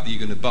the flat that you're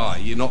going to buy.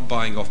 You're not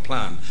buying off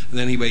plan, and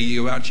anyway,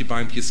 you're actually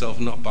buying for yourself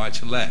and not buy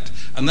to let.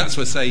 And that's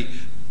why I say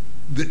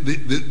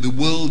the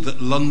world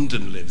that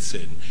London lives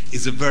in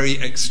is a very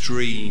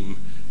extreme,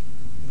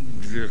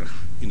 you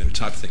know,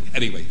 type of thing.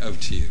 Anyway, over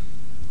to you.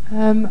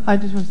 I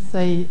just want to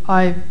say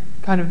I've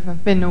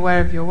been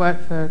aware of your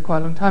work for quite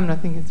a long time, and I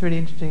think it's really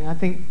interesting. I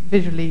think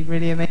visually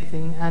really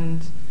amazing,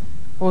 and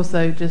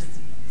also just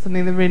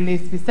something that really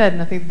needs to be said.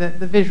 And I think that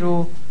the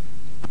visual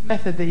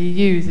method that you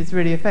use is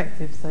really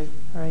effective. So,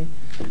 sorry.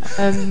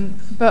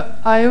 But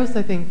I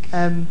also think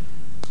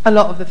a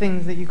lot of the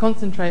things that you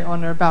concentrate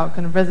on are about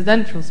kind of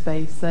residential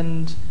space,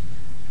 and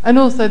and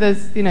also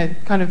there's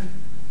kind of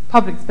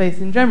public space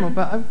in general.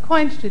 But I'm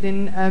quite interested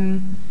in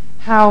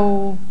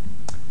how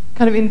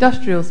kind of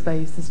industrial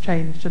space has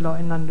changed a lot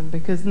in London,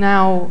 because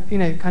now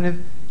kind of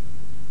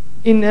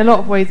in a lot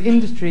of ways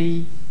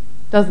industry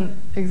doesn't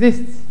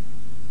exist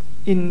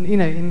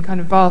in kind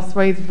of vast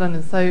swathes of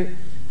London. So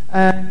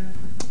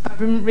I've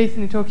been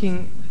recently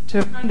talking to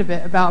a friend a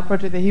bit about a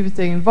project that he was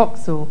doing in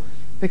Vauxhall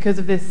because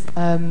of this,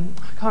 I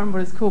can't remember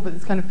what it's called, but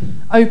this kind of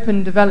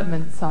open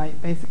development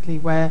site, basically,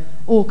 where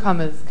all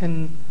comers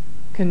can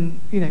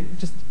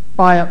just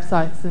buy up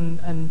sites, and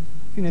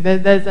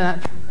there's an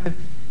actual kind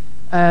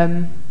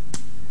of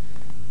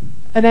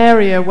an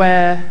area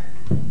where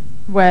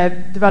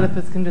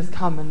developers can just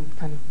come and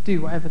kind of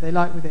do whatever they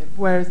like with it.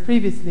 Whereas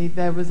previously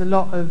there was a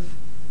lot of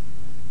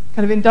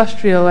kind of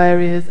industrial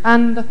areas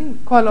and I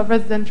think quite a lot of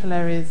residential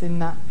areas in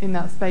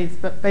that space.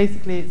 But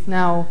basically it's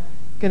now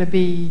going to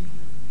be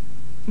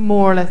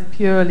more or less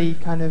purely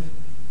kind of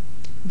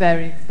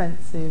very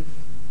expensive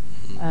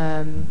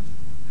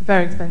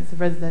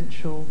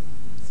residential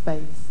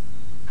space.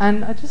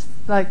 And I just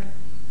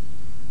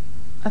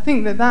I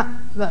think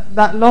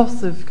that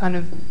loss of kind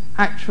of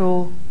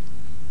actual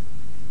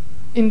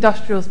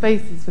industrial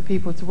spaces for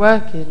people to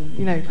work in,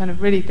 kind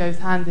of really goes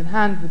hand in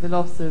hand with the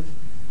loss of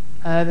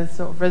the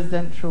sort of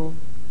residential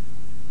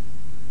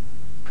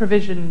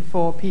provision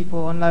for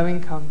people on low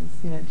incomes.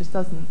 It just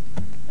doesn't.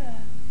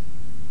 Yeah.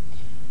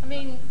 I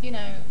mean,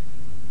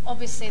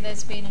 obviously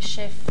there's been a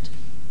shift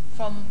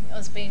from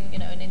us being,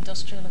 an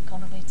industrial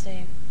economy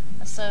to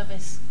a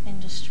service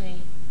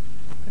industry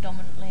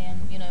predominantly,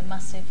 and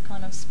massive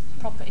kind of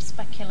property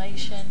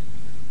speculation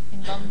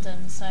in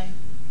London. So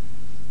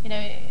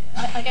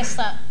I guess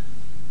that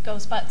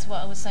goes back to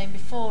what I was saying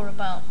before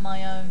about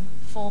my own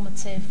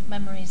formative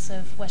memories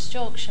of West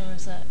Yorkshire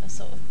as a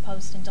sort of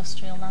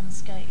post-industrial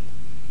landscape,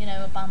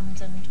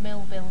 abandoned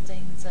mill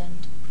buildings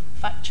and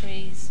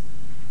factories,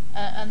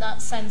 and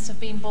that sense of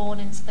being born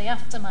into the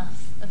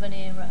aftermath of an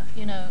era,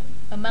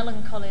 a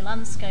melancholy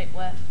landscape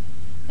where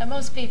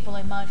most people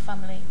in my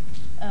family,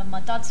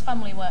 my dad's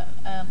family, were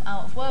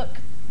out of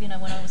work, when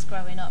I was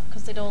growing up,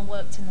 because they'd all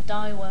worked in the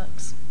dye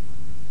works,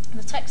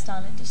 the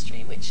textile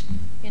industry, which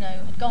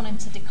had gone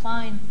into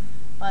decline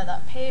by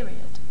that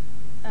period.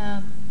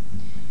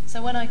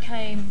 So when I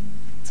came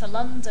to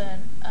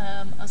London,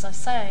 as I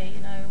say,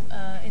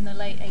 in the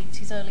late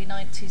 80s, early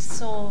 90s,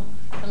 saw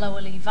the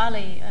Lower Lee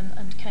Valley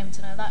and came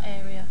to know that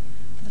area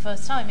for the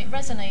first time, it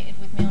resonated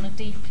with me on a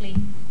deeply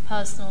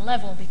personal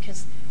level,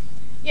 because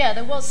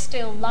there was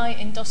still light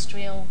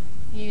industrial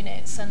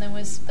units, and there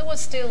was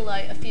still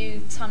a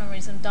few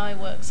tanneries and dye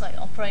works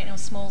operating on a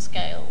small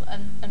scale,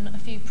 and a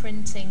few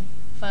printing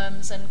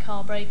firms and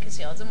car breakers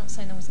yards. I'm not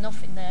saying there was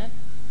nothing there,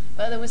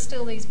 but there were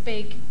still these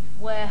big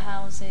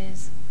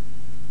warehouses,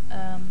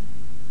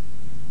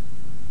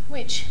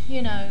 which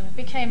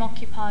became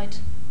occupied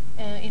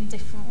in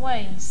different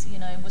ways.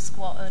 Were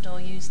squatted or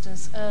used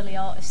as early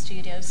artist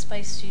studios,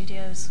 space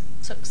studios.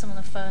 Took some of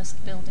the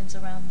first buildings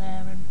around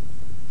there, and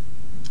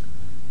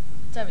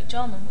Derek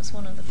Jarman was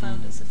one of the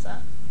founders of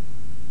that.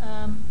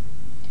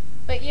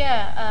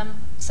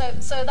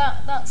 So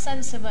that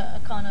sense of a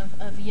kind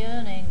of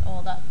yearning,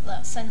 or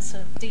that sense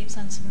of deep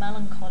sense of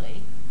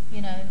melancholy,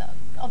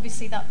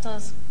 obviously that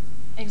does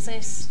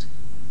exist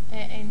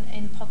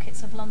in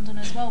pockets of London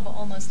as well, but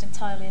almost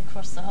entirely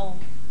across the whole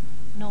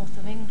north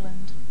of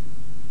England.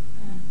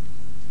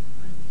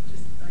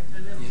 Just a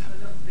little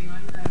thing. I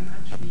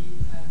actually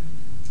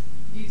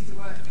used to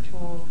work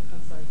for.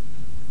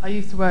 I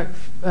used to work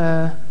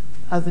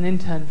as an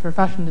intern for a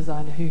fashion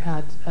designer who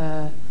had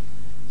a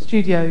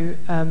studio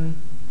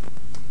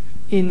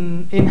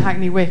in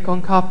Hackney Wick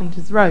on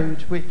Carpenter's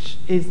Road, which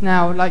is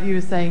now, like you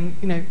were saying,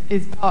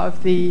 is part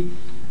of the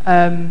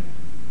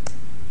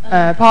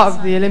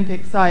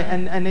Olympic site,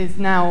 and is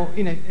now,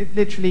 it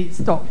literally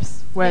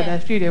stops where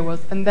their studio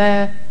was, and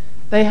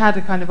they had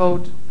a kind of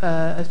old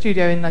a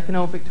studio in an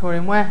old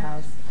Victorian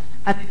warehouse,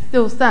 and it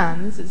still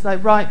stands. It's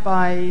right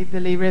by the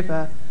Lee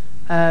River,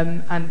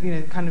 and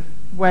kind of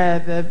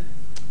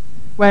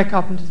where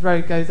Carpenter's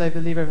Road goes over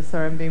the Lee River.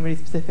 Sorry, I'm being really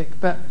specific,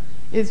 but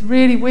it's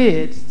really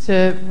weird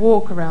to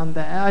walk around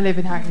there. I live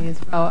in Hackney as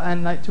well,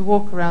 and to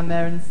walk around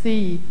there and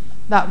see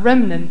that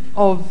remnant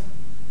of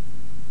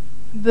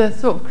the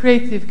sort of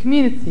creative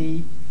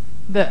community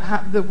that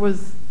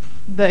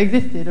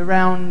existed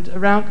around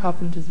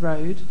Carpenter's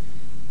Road,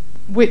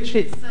 which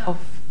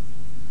itself,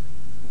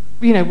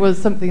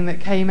 was something that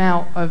came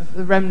out of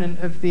the remnant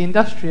of the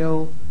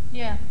industrial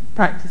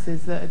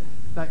practices that,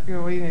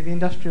 the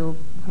industrial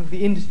kind of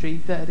the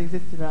industry that had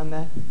existed around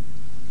there.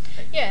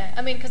 Yeah,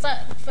 I mean, because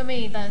for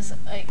me, there's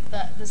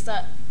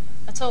that.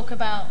 I talk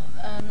about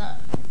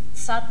that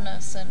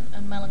sadness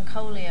and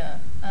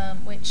melancholia,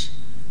 which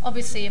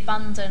obviously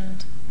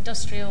abandoned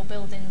industrial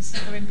buildings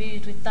are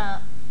imbued with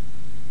that.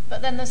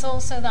 But then there's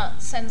also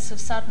that sense of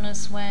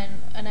sadness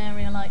when an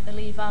area like the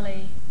Lee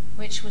Valley,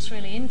 which was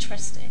really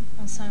interesting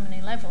on so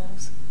many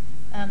levels,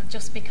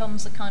 just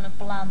becomes a kind of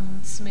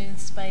bland, smooth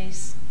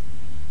space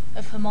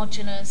of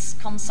homogeneous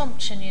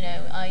consumption,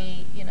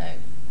 i.e.,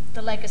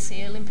 the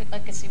legacy, Olympic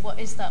legacy. What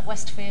is that?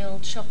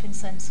 Westfield shopping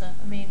centre.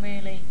 I mean,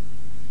 really,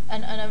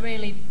 and a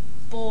really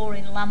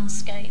boring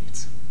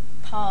landscaped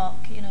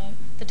park. You know,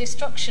 the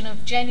destruction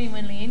of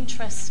genuinely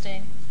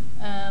interesting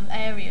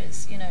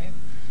areas. You know,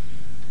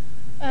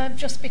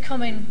 just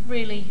becoming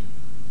really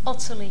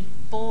utterly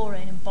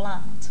boring and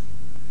bland.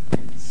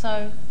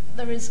 So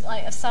there is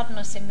like a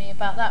sadness in me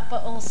about that,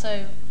 but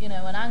also, you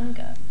know, an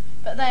anger.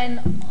 But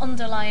then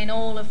underlying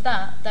all of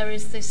that, there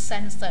is this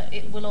sense that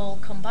it will all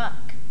come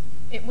back.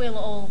 It will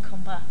all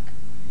come back.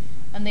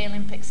 And the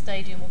Olympic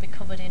Stadium will be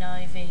covered in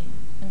ivy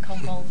and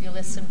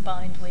convolvulus and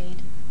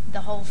bindweed.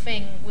 The whole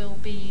thing will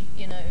be,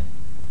 you know,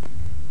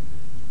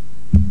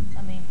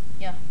 I mean,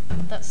 yeah,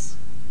 that's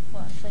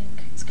what I think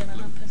is going to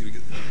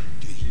happen.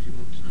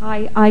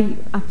 Hi, I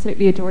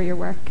absolutely adore your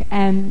work.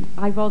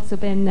 I've also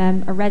been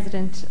a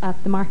resident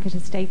at the Market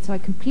Estate, so I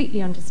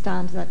completely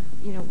understand that,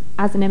 you know,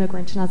 as an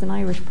immigrant and as an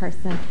Irish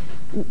person,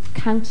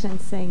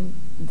 countenancing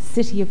the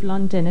City of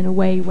London in a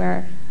way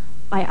where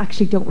I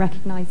actually don't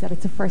recognise that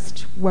it's a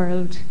first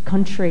world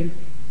country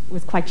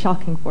was quite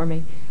shocking for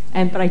me.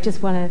 But I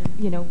just want to,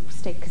 you know,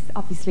 state, because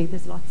obviously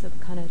there's lots of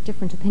kind of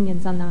different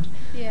opinions on that.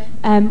 Yeah.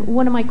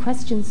 One of my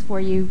questions for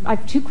you, I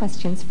have two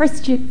questions.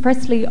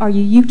 Firstly, are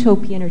you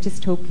utopian or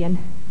dystopian?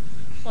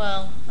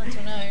 Well, I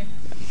don't know.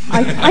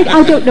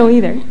 I don't know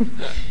either.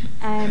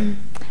 And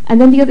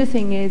then the other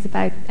thing is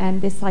about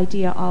this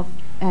idea of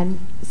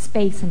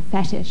space and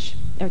fetish,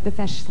 or the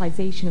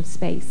fetishization of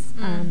space.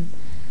 And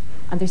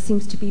there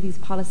seems to be these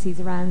policies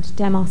around.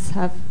 Demos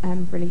have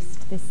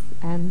released this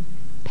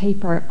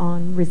paper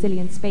on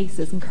resilient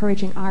spaces,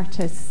 encouraging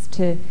artists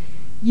to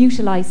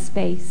utilize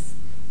space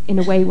in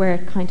a way where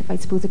it kind of, I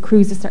suppose,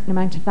 accrues a certain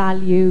amount of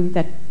value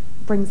that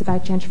brings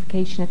about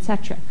gentrification,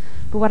 etc.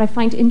 But what I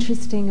find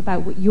interesting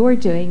about what you're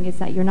doing is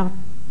that you're not,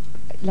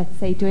 let's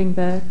say, doing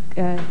the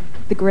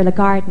guerrilla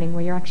gardening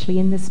where you're actually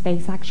in the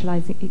space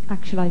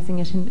actualizing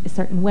it in a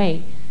certain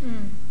way.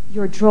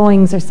 Your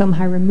drawings are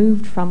somehow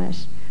removed from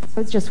it. So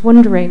I was just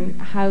wondering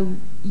how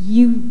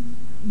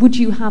would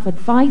you have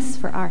advice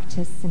for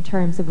artists in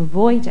terms of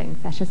avoiding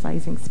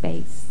fetishizing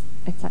space,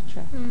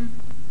 etc.?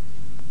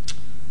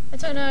 I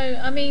don't know.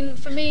 I mean,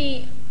 for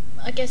me,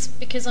 I guess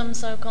because I'm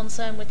so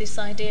concerned with this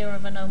idea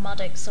of a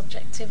nomadic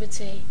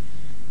subjectivity,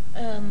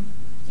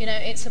 you know,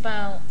 it's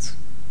about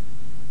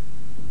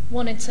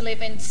wanting to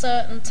live in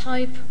certain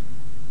type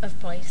of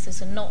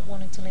places and not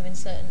wanting to live in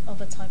certain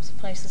other types of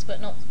places, but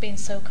not being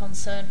so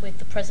concerned with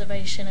the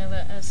preservation of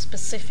a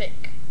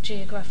specific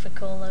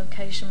geographical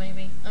location,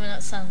 maybe. I mean,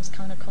 that sounds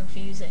kind of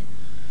confusing.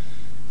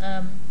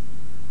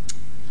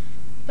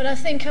 But I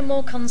think I'm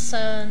more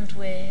concerned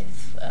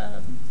with,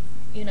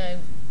 you know,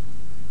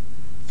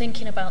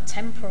 thinking about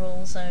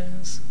temporal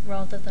zones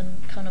rather than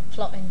kind of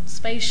plotting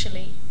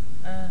spatially,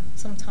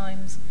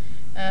 sometimes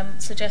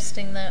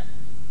suggesting that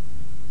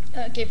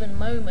at a given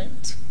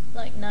moment,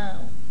 like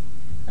now,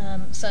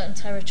 certain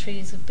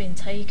territories have been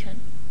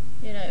taken,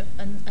 you know,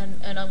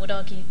 and I would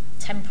argue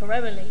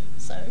temporarily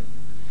so.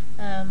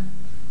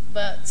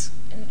 But,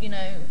 you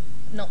know,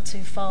 not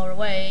too far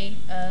away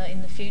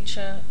in the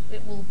future,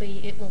 it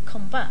will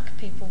come back.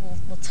 People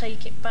will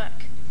take it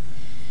back.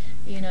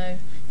 You know,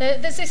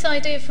 there's this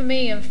idea for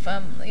me of,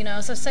 you know,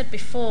 as I said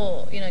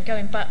before, you know,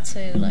 going back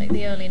to like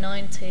the early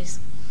 90s,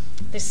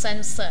 this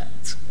sense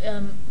that,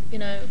 you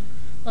know,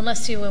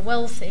 unless you were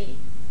wealthy,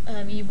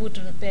 you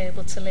wouldn't be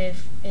able to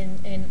live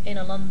in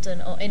a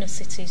London or inner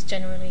cities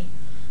generally,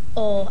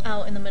 or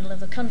out in the middle of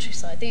the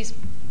countryside. These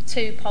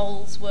two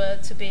poles were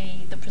to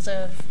be the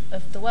preserve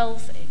of the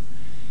wealthy,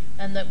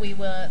 and that we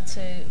were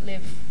to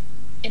live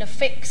in a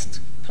fixed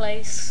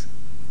place,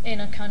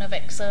 in a kind of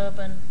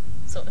exurban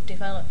sort of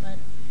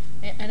development.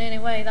 And in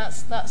a way,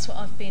 that's what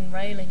I've been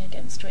railing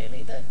against,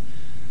 really, that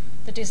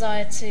the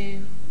desire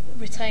to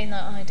retain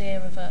that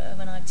idea of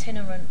an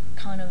itinerant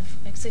kind of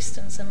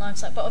existence and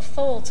lifestyle, but of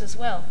thought as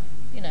well,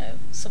 you know,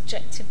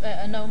 subjective,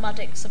 a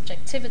nomadic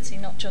subjectivity,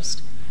 not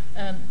just,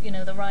 you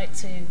know, the right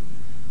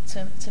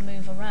to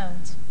move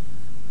around.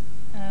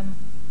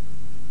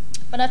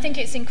 But I think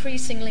it's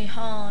increasingly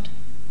hard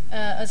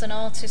as an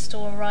artist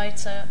or a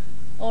writer,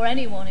 or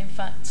anyone in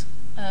fact,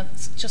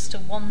 just to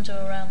wander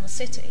around the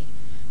city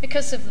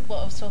because of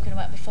what I was talking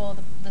about before,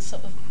 the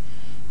sort of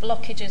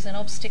blockages and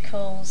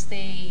obstacles,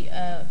 the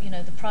you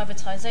know, the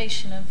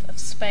privatisation of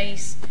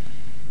space,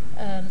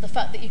 the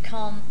fact that you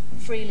can't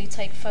freely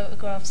take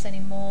photographs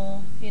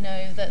anymore, you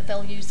know, that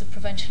they'll use the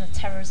Prevention of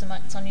Terrorism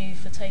Act on you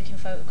for taking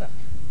photographs.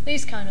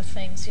 These kind of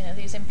things, you know,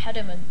 these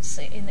impediments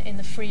in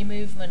the free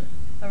movement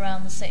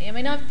around the city. I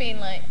mean, I've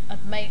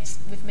mates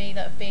with me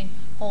that have been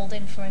hauled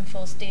in for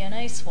enforced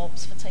DNA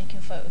swabs for taking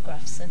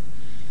photographs, and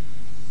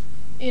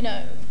you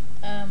know,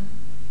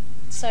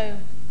 so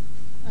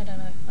I don't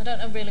know. I don't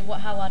know really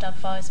how I'd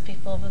advise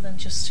people other than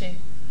just to,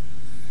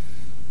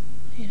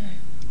 you know.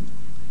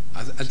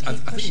 I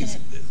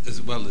think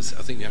as well as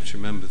I think you have to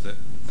remember that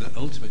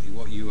ultimately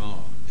what you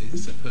are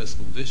is a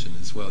personal vision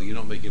as well. You're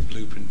not making a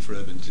blueprint for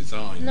urban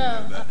design.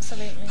 No, you know,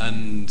 absolutely.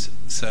 And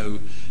so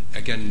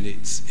again,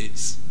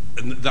 it's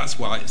and that's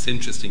why it's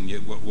interesting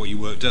what your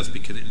work does,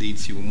 because it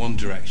leads you in one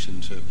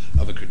direction to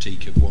a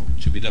critique of what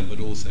should be done, but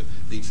also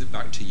leads it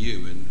back to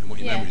you and what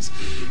your memories.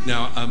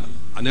 Now,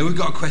 I know we've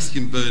got a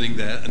question burning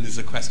there, and there's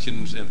a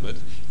question, but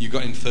you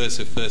got in first,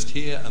 so first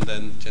here, and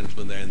then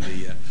gentleman there in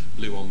the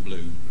blue on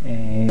blue.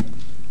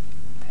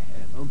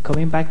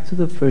 Coming back to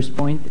the first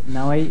point,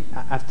 now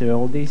after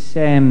all this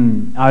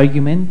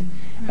argument,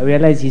 I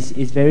realize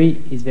it's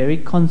very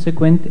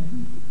consequent.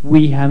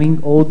 We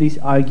having all these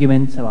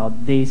arguments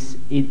about this.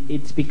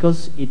 It's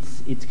because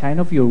it's kind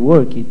of your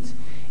work.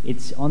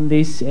 It's on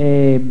this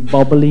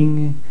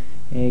bubbling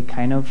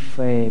kind of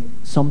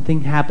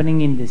something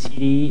happening in the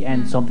city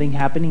and something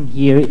happening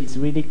here. It's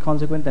really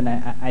consequent, and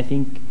I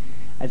think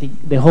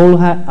the whole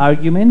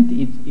argument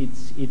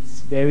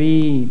it's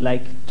very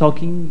like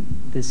talking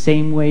the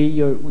same way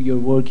your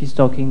work is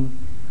talking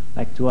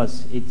like to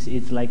us.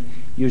 It's like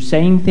you're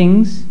saying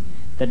things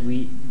that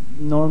we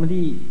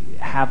normally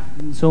have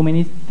so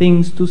many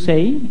things to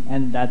say,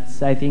 and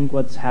that's I think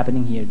what's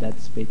happening here.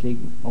 That's basically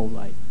all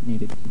I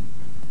needed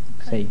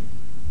to say.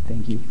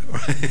 Thank you.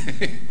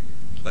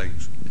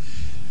 Thanks.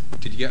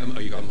 Did you get? Oh,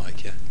 you got a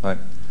mic, yeah. Hi.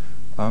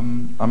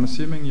 I'm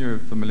assuming you're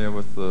familiar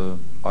with the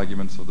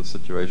arguments of the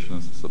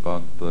Situationists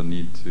about the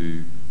need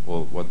to,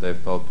 or what they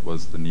felt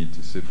was the need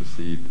to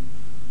supersede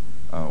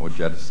or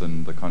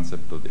jettison the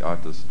concept of the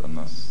artist and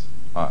thus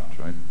art,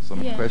 right?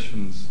 Some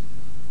questions,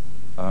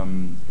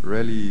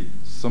 really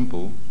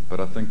simple, but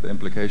I think the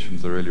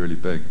implications are really, really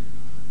big.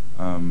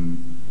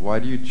 Why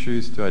do you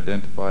choose to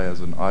identify as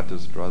an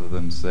artist rather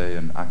than, say,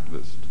 an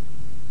activist,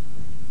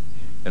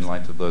 in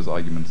light of those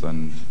arguments,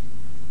 and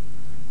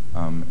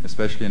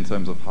especially in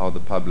terms of how the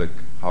public,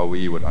 how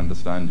we would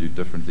understand you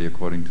differently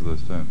according to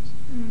those terms?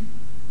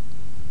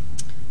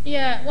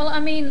 Yeah, well, I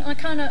mean,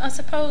 I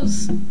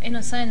suppose, in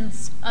a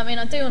sense, I mean,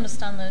 I do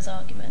understand those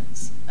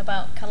arguments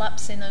about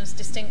collapsing those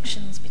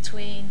distinctions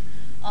between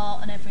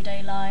art and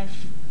everyday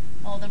life,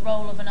 or the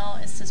role of an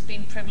artist as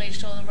being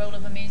privileged, or the role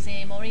of a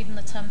museum, or even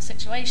the term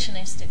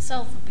situationist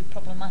itself would be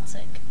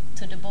problematic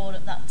to Debord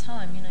at that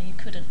time. You know, you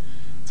couldn't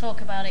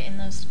talk about it in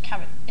those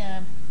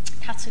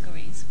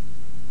categories.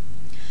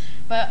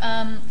 But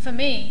for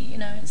me, you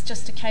know, it's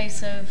just a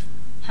case of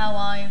how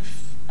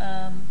I've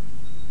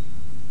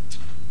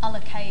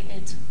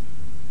allocated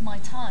my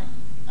time.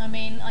 I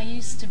mean, I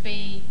used to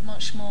be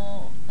much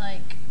more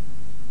like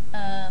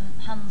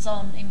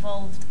hands-on,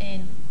 involved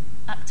in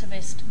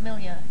activist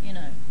milieu, you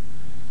know,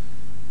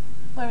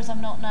 whereas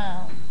I'm not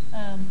now.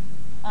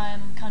 I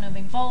am kind of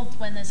involved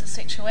when there's a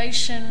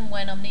situation,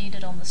 when I'm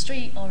needed on the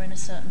street or in a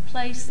certain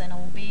place, then I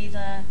will be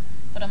there,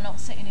 but I'm not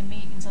sitting in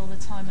meetings all the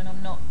time, and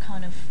I'm not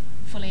kind of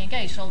fully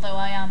engaged, although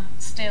I am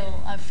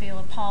still, I feel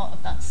a part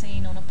of that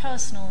scene on a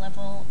personal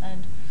level,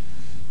 and,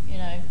 you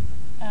know,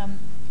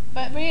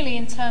 but really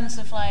in terms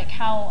of like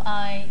how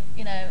I,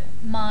 you know,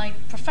 my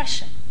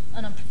profession,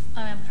 and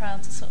I am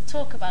proud to sort of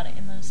talk about it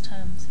in those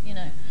terms, you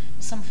know,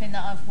 it's something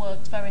that I've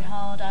worked very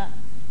hard at,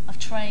 I've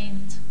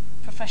trained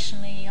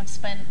professionally, I've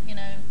spent, you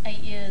know, 8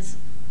 years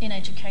in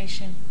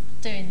education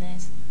doing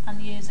this, and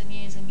years and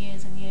years and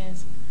years and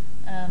years,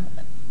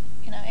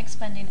 you know,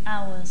 expending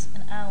hours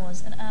and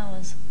hours and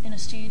hours in a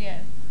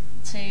studio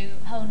to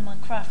hone my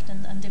craft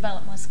and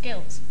develop my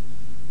skills.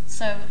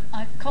 So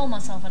I call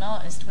myself an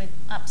artist with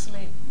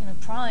absolute, you know,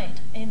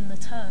 pride in the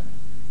term,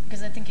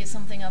 because I think it's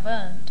something I've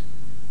earned,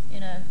 you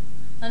know.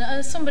 And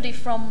as somebody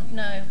from, you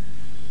know,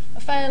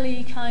 a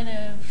fairly kind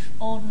of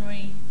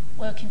ordinary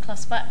working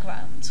class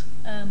background,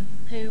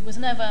 who was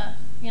never,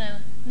 you know,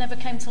 never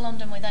came to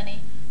London with any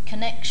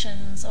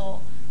connections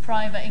or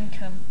private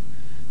income,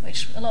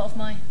 which a lot of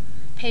my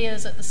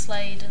peers at the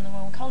Slade and the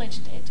Royal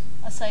College did,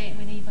 I say it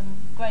with even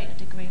greater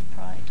degree of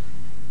pride.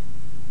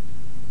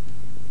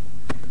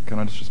 Can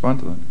I just respond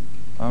to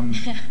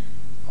that?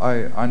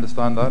 I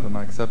understand that and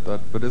I accept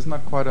that, but isn't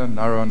that quite a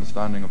narrow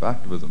understanding of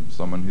activism?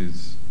 Someone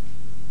who's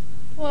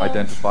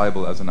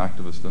identifiable as an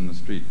activist in the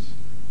streets,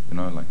 you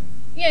know, like.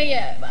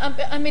 Yeah.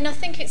 I mean, I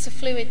think it's a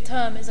fluid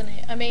term, isn't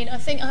it? I mean, I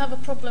think I have a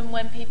problem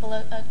when people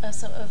are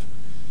sort of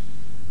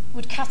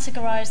would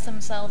categorise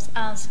themselves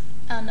as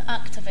an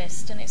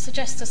activist, and it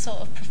suggests a sort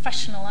of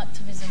professional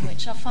activism,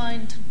 which I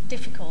find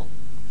difficult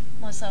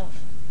myself.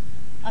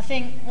 I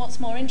think what's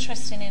more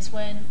interesting is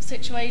when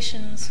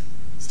situations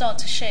start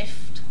to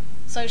shift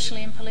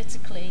socially and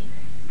politically,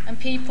 and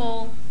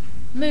people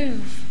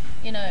move,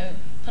 you know,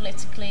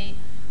 politically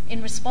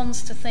in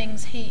response to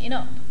things heating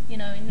up, you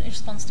know, in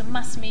response to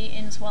mass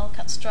meetings,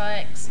 wildcat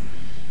strikes,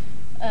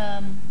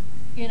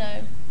 you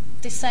know,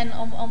 dissent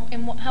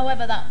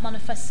however that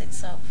manifests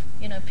itself.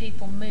 You know,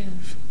 people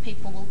move.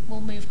 People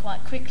will move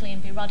quite quickly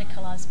and be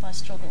radicalised by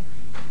struggle.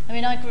 I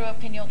mean, I grew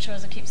up in Yorkshire,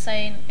 as I keep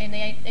saying, in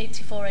the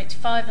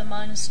 84-85, the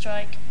miners'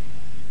 strike.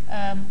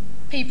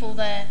 People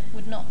there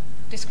would not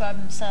describe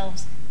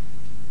themselves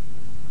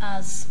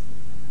as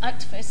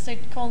activists,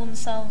 they'd call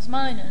themselves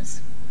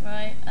miners,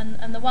 right?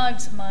 And the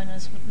wives of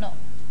miners would not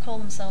call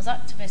themselves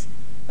activists.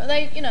 But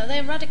they, you know,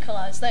 they're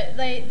radicalised.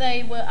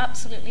 They were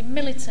absolutely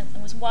militant.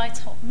 There was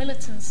white-hot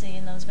militancy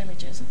in those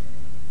villages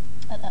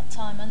at that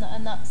time, and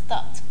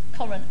that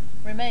abhorrent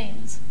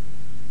remains.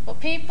 But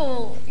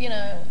people, you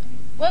know,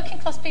 working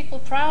class people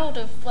are proud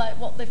of like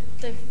what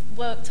they've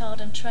worked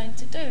hard and trained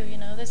to do. You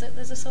know, there's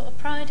a sort of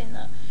pride in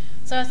that.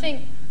 So I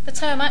think the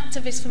term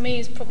activist for me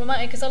is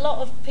problematic because a lot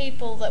of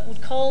people that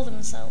would call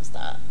themselves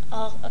that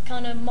are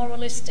kind of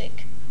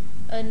moralistic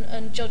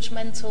and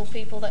judgmental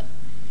people that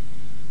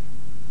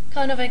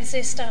kind of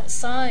exist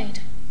outside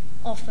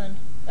often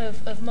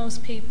of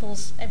most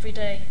people's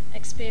everyday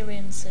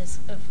experiences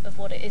of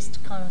what it is to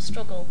kind of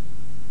struggle,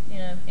 you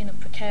know, in a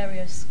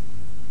precarious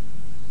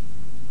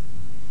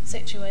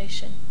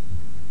situation.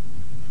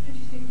 Do you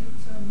think that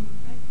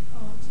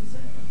art is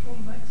a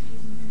form of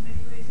activism in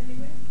many ways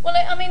anyway? Well,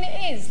 I mean,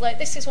 it is. Like,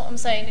 this is what I'm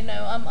saying, you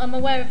know, I'm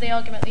aware of the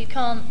argument that you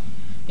can't,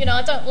 you know,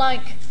 I don't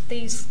like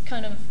these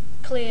kind of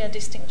clear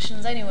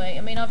distinctions anyway.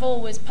 I mean, I've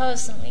always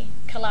personally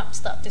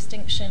collapsed that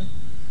distinction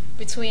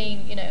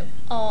between, you know,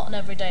 art and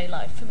everyday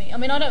life for me. I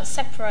mean, I don't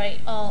separate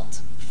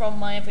art from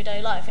my everyday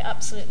life. It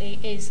absolutely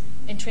is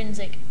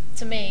intrinsic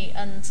to me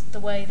and the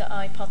way that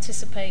I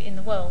participate in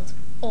the world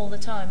all the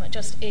time. It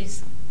just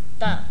is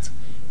that.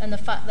 And the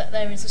fact that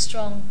there is a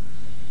strong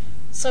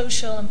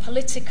social and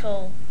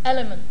political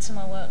element to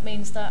my work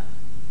means that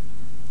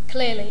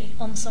clearly,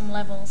 on some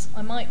levels,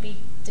 I might be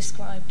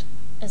described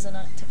as an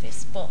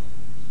activist, but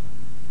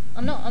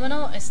I'm not. I'm an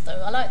artist,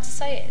 though. I like to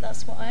say it.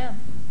 That's what I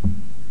am.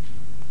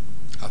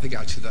 I think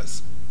actually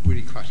that's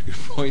really quite a good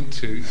point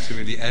to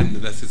really end,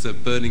 unless it's a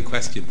burning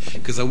question.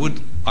 Because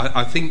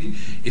I think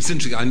it's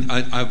interesting.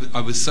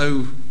 I was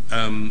so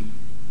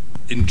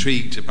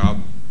intrigued about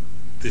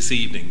this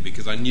evening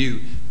because I knew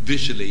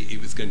visually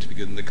it was going to be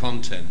good in the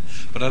content.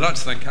 But I'd like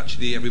to thank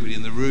actually everybody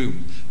in the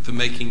room for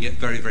making it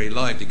very, very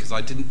lively, because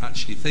I didn't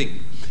actually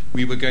think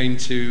we were going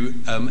to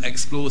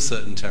explore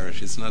certain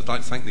territories, and I'd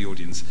like to thank the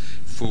audience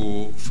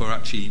for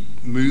actually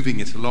moving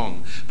it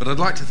along. But I'd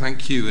like to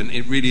thank you, and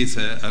it really is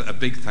a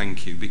big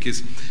thank you,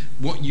 because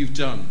what you've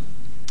done,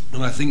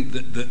 and I think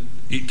that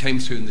it came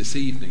through in this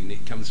evening, and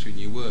it comes through in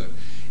your work,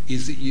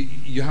 is that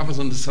you have us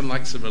under some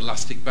like sort of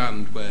elastic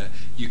band where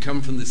you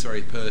come from this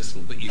very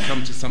personal, but you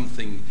come to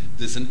something,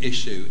 there's an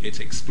issue, it's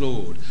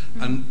explored,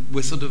 and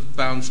we're sort of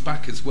bounced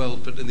back as well,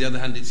 but on the other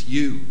hand it's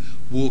you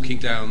walking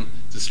down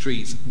the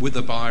streets with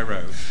a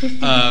biro,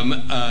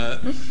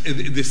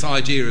 this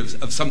idea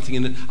of something,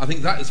 and I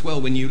think that as well,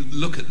 when you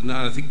look at it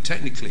now, I think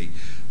technically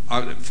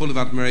I'm full of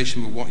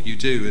admiration for what you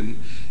do, and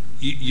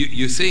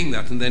you're seeing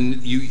that, and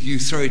then you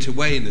throw it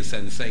away in a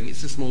sense, saying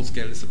it's a small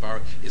scale, it's a biro,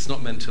 it's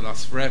not meant to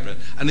last forever.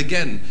 And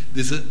again,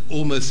 there's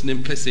almost an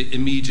implicit,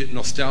 immediate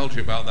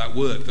nostalgia about that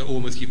work, that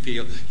almost you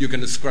feel you're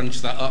going to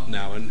scrunch that up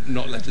now and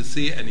not let us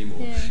see it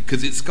anymore,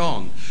 because it's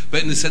gone.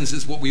 But in a sense,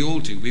 it's what we all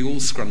do. We all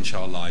scrunch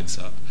our lives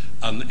up,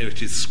 and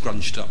it is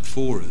scrunched up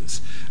for us.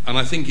 And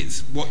I think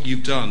it's what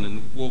you've done,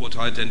 and what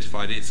I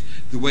identified, it's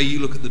the way you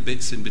look at the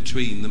bits in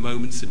between, the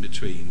moments in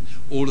between,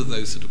 all of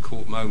those sort of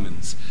caught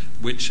moments,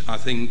 which I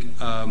think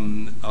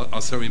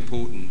are so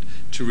important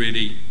to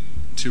really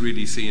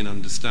see and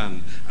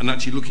understand. And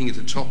actually looking at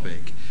a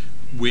topic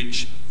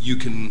which you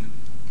can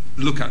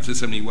look at in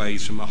so many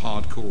ways, from a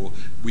hardcore,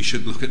 we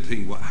should look at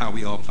how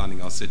we are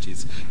planning our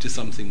cities, to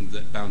something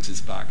that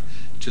bounces back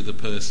to the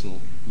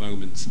personal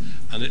moments.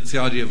 And it's the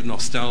idea of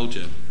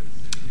nostalgia.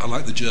 I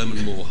like the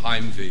German more,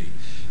 Heimweh,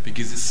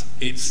 because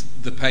it's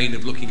the pain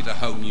of looking at a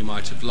home you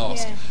might have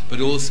lost, but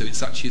also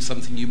it's actually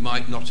something you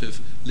might not have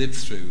lived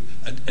through,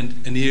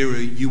 an era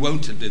you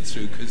won't have lived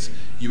through because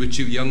you were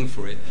too young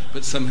for it,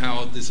 but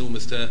somehow there's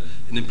almost an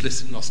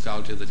implicit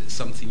nostalgia that it's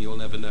something you'll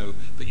never know,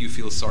 but you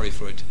feel sorry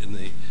for it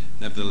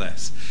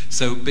nevertheless.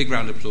 So big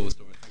round of applause.